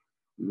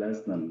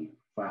less than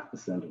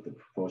 5% of the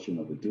proportion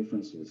of the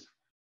differences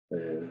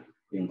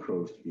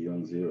encroached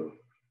beyond zero,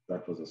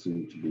 that was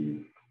assumed to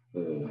be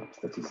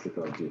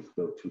statistical difference.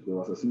 There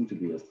was assumed to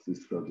be a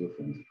statistical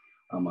difference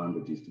among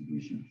the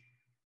distributions.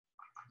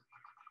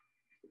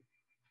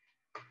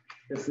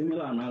 A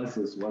similar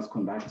analysis was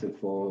conducted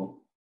for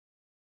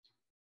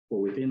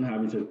within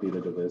habitat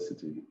beta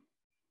diversity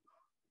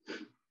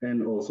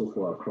and also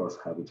for across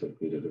habitat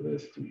beta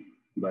diversity.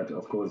 But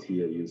of course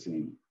here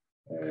using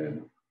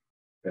a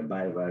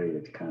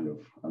bivariate kind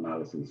of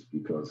analysis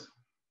because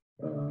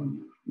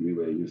we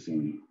were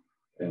using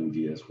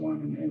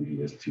MDS1 and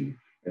MDS2,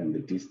 and the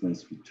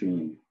distance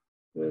between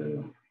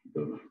the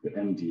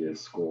MDS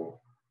score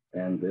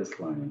and this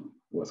line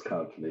was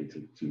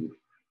calculated to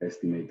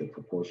estimate the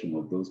proportion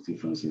of those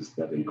differences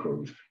that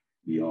encroached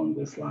beyond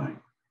this line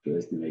to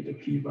estimate a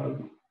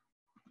p-value.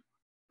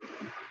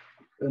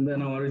 And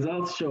then our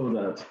results show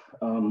that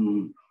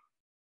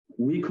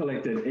we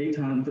collected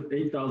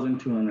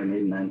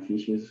 8,289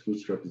 fishes,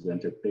 which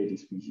represented 30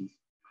 species.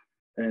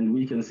 And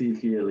we can see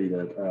clearly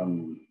that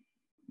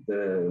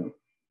the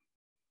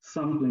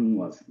sampling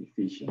was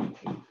efficient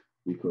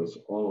because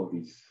all of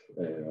these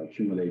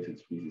accumulated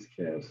species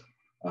curves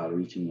are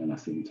reaching an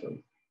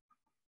asymptote.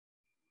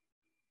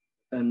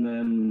 And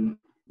then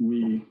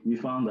we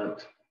found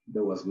that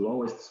there was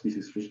lowest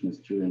species richness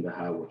during the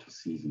high water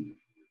season,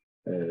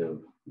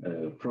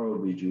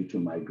 probably due to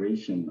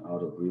migration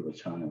out of river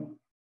channel.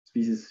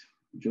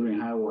 During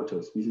high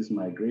water, species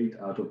migrate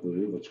out of the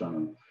river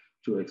channel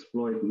to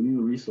exploit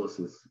new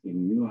resources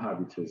in new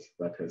habitats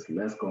that has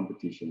less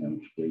competition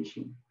and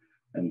predation.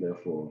 And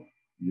therefore,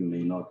 you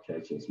may not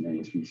catch as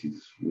many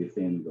species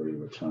within the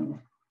river channel.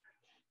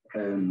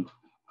 And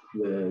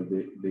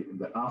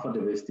the alpha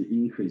diversity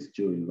increased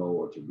during low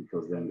water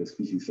because then the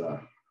species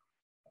are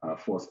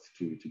forced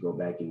to go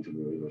back into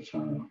the river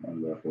channel,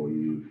 and therefore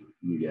you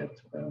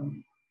get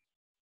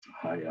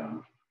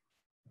higher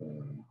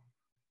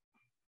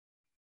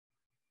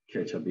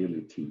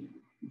catchability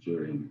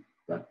during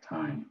that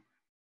time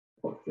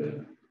of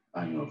the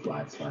annual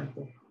life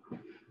cycle.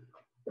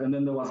 And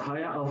then there was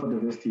higher alpha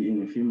diversity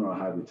in ephemeral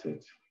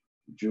habitat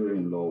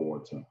during low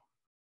water.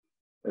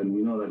 And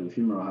we know that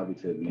ephemeral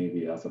habitat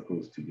maybe are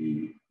supposed to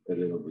be a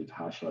little bit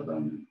harsher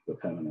than the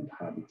permanent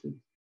habitat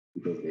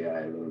because they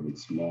are a little bit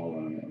smaller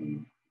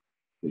and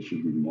there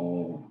should be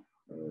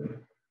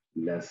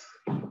less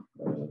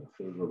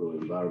favorable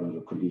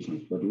environmental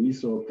conditions. But we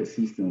saw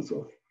persistence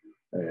of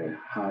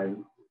high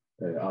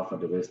alpha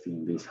diversity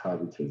in these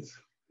habitats.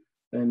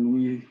 And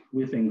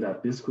we think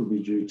that this could be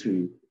due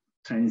to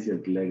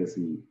transient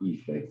legacy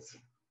effects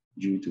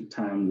due to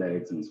time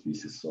lags and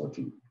species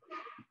sorting.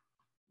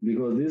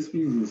 Because these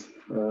species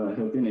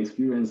have been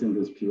experiencing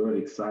these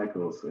periodic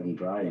cycles and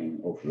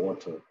drying of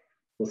water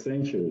for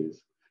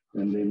centuries,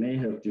 and they may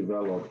have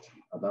developed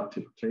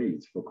adaptive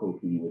traits for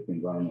coping with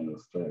environmental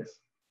stress.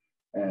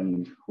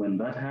 And when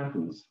that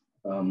happens,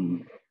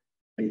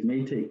 it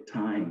may take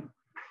time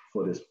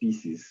for the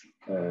species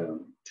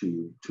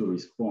to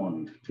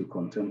respond to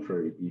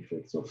contemporary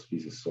effects of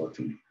species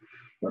sorting.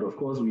 But of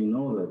course, we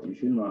know that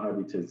ephemeral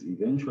habitats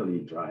eventually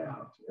dry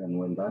out. And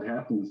when that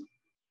happens,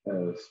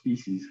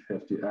 species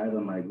have to either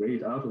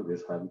migrate out of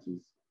these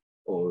habitats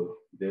or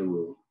they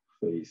will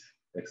face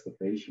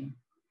extirpation.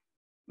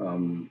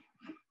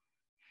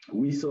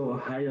 We saw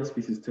higher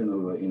species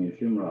turnover in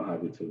ephemeral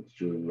habitats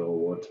during low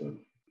water.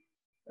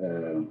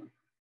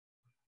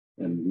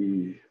 And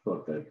we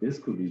thought that this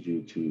could be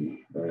due to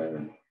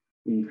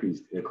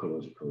increased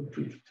ecological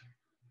drift,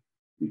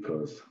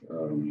 because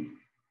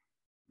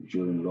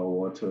during low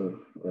water,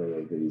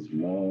 there is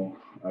more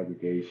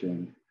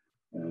aggregation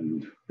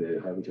and the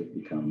habitat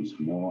becomes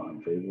more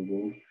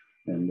unfavorable,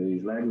 and there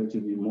is likely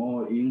to be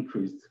more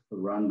increased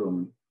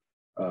random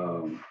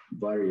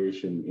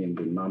variation in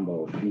the number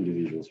of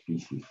individual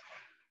species,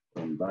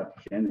 and that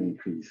can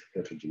increase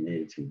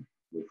heterogeneity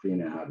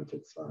within a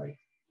habitat site.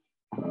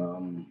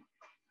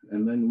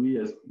 And then we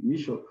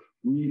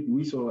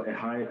saw a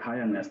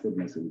higher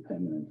nestedness in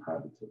permanent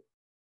habitat.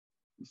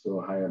 We saw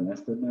higher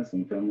nestedness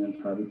in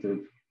permanent habitat,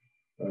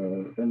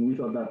 and we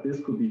thought that this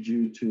could be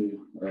due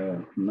to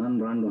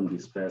non-random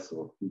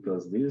dispersal,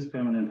 because these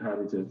permanent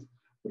habitats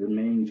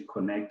remained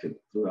connected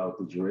throughout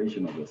the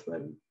duration of the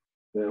study.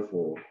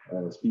 Therefore,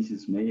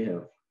 species may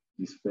have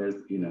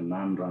dispersed in a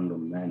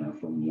non-random manner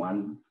from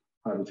one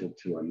habitat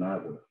to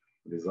another,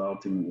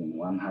 resulting in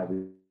one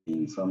habitat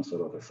in some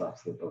sort of a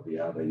subset of the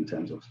other in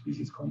terms of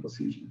species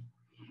composition.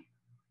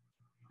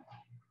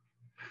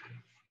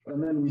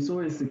 And then we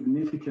saw a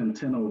significant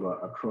turnover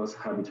across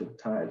habitat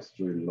types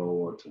during low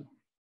water.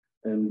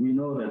 And we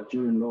know that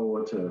during low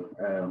water,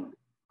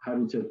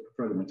 habitat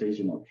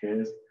fragmentation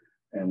occurs,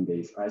 and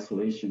there's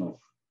isolation of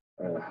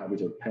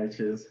habitat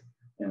patches,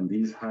 and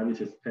these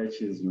habitat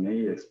patches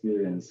may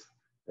experience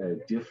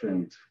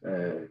different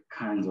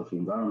kinds of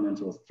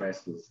environmental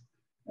stresses,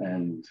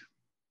 and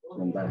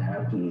when that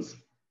happens,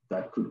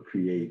 that could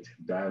create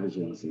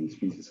divergence in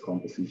species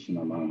composition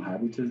among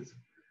habitats.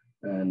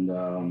 And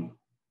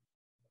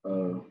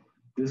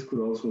this could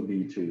also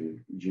be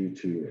due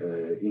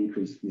to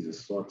increased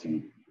species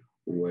sorting,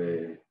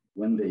 where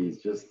when there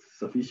is just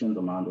sufficient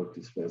amount of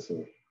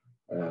dispersal,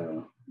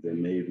 there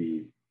may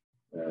be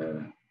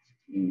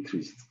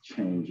increased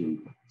change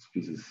in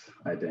species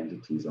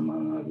identities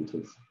among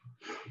habitats.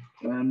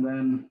 And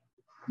then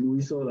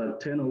we saw that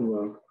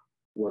turnover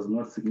was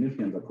not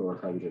significant across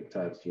habitat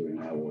types during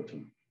high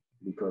water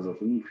because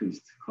of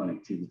increased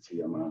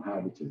connectivity among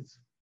habitats,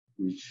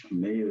 which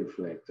may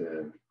reflect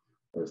a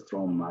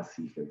strong mass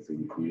effects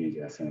in community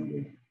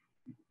assembly.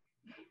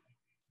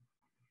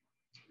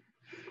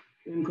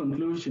 In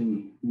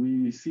conclusion,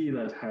 we see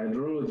that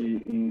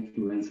hydrology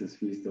influences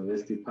fish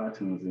diversity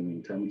patterns in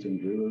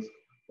intermittent rivers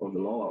of the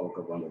lower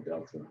Okavango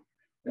Delta.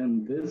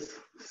 And this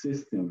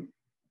system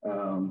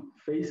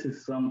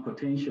faces some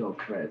potential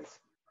threats,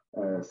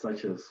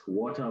 such as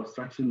water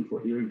obstruction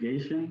for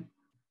irrigation,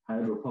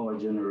 hydropower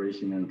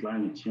generation, and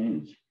climate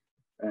change.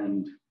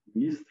 And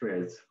these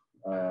threats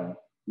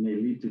may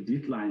lead to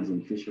declines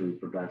in fishery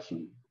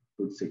production,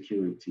 food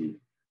security,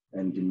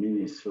 and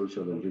diminished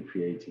social and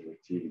recreative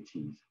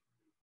activities.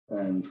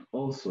 And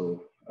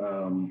also,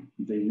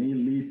 they may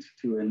lead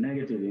to a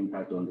negative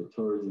impact on the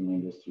tourism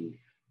industry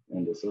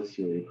and the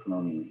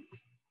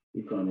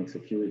socio-economic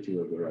security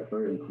of the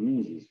riparian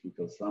communities,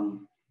 because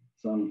some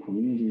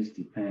communities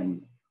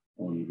depend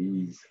on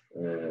these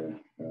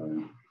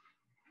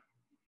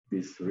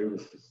river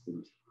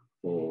systems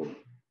for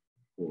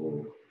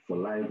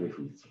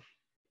livelihoods.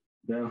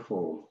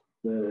 Therefore,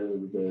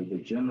 the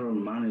general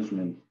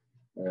management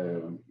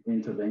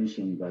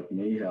intervention that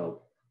may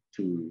help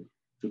to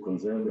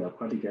conserve the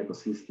aquatic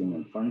ecosystem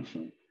and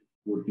function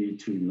would be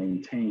to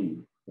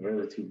maintain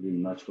relatively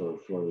natural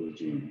flow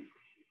regime.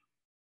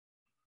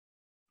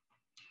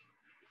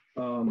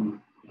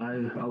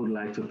 I would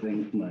like to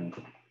thank my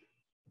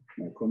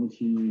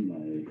committee,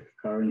 my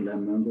current lab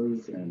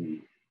members,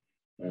 and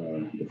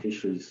the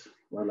Fisheries,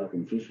 Wildlife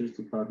and Fisheries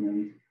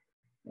Department,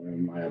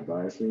 my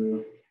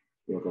advisor,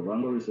 the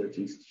Okavango Research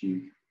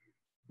Institute,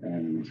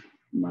 and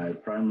my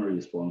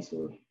primary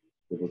sponsor,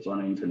 the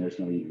Botswana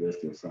International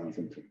University of Science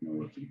and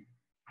Technology.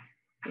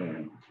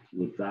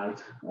 With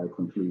that, I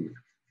conclude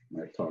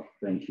my talk.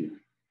 Thank you.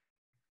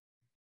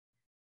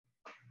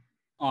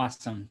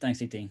 Awesome.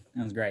 Thanks, ET.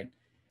 That was great.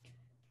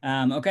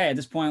 Okay, at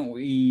this point,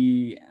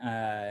 you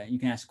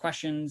can ask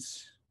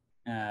questions,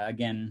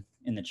 again,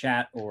 in the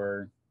chat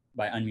or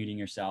by unmuting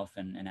yourself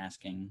and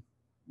asking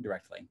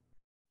directly.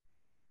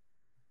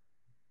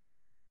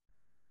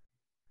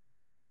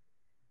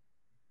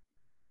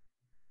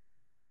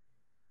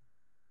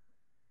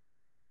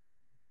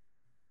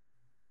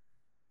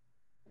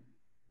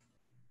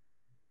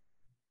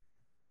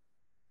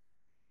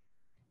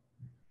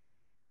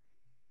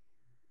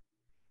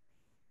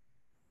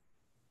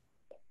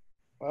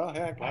 Well,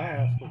 heck, I'll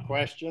ask a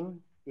question.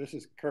 This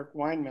is Kirk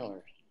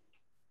Weinmiller.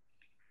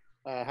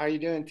 How you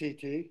doing,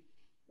 TT?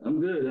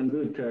 I'm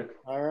good, Kirk.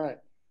 All right.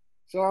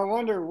 So I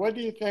wonder, what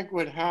do you think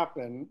would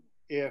happen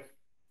if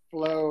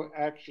flow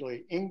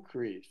actually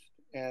increased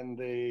and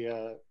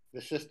the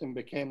system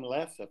became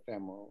less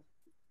ephemeral?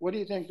 What do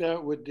you think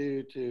that would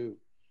do to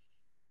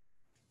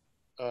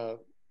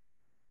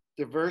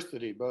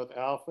diversity, both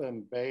alpha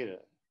and beta?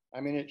 I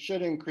mean, it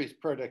should increase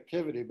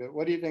productivity, but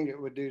what do you think it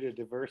would do to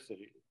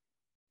diversity?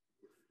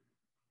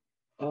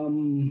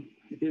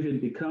 If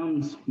it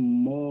becomes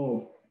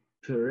more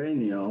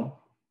perennial,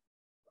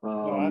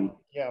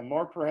 yeah,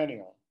 more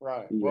perennial,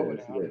 right? Yes, what would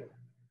happen?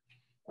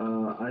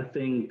 Yeah. I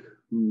think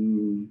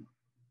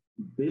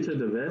beta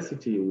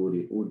diversity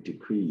would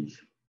decrease,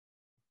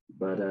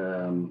 but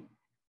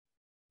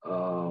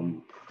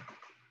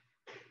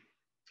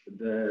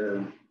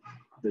the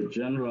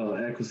general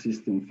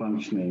ecosystem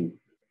functioning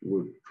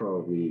would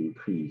probably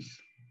increase,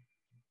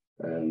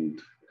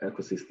 and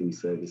ecosystem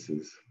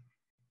services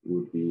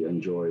would be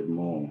enjoyed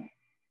more.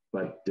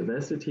 But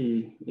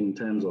diversity in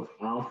terms of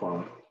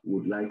alpha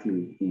would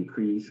likely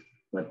increase,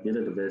 but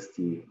beta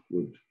diversity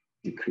would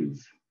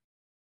decrease.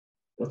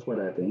 That's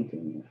what I think.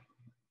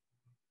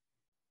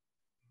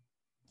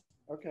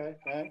 Okay,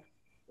 thanks.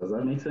 Does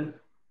that make sense?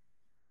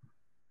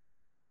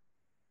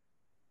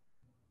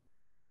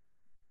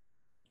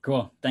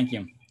 Cool, thank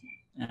you.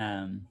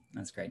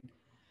 That's great.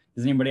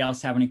 Does anybody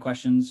else have any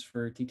questions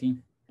for TT?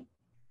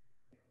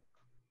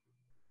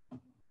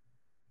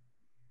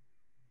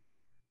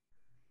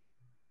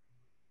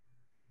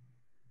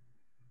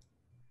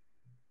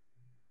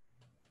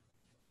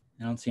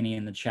 I don't see any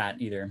in the chat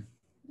either.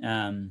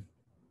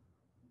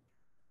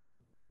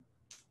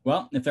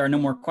 Well, if there are no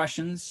more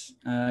questions,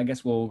 I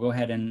guess we'll go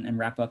ahead and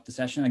wrap up the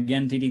session.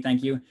 Again, TT,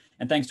 thank you.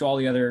 And thanks to all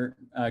the other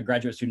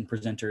graduate student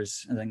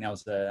presenters. I think that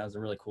was a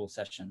really cool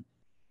session.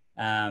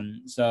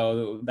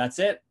 So that's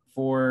it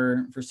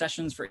for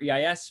sessions for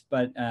EIS,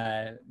 but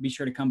be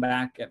sure to come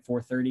back at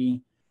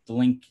 4:30. The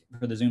link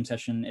for the Zoom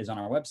session is on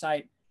our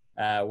website.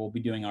 We'll be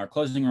doing our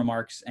closing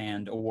remarks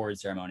and award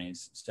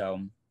ceremonies.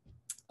 So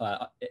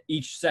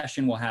each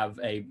session will have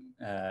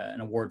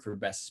an award for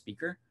best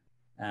speaker.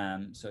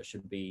 So it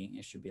should be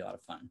a lot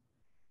of fun.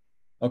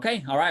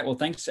 Okay, all right. Well,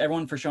 thanks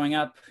everyone for showing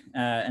up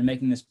and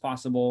making this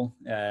possible.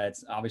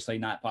 It's obviously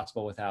not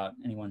possible without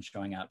anyone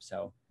showing up.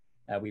 So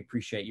we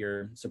appreciate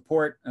your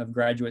support of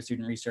graduate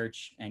student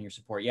research and your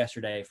support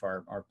yesterday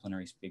for our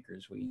plenary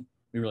speakers. We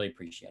really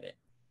appreciate it.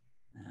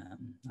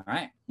 All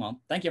right. Well,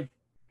 thank you.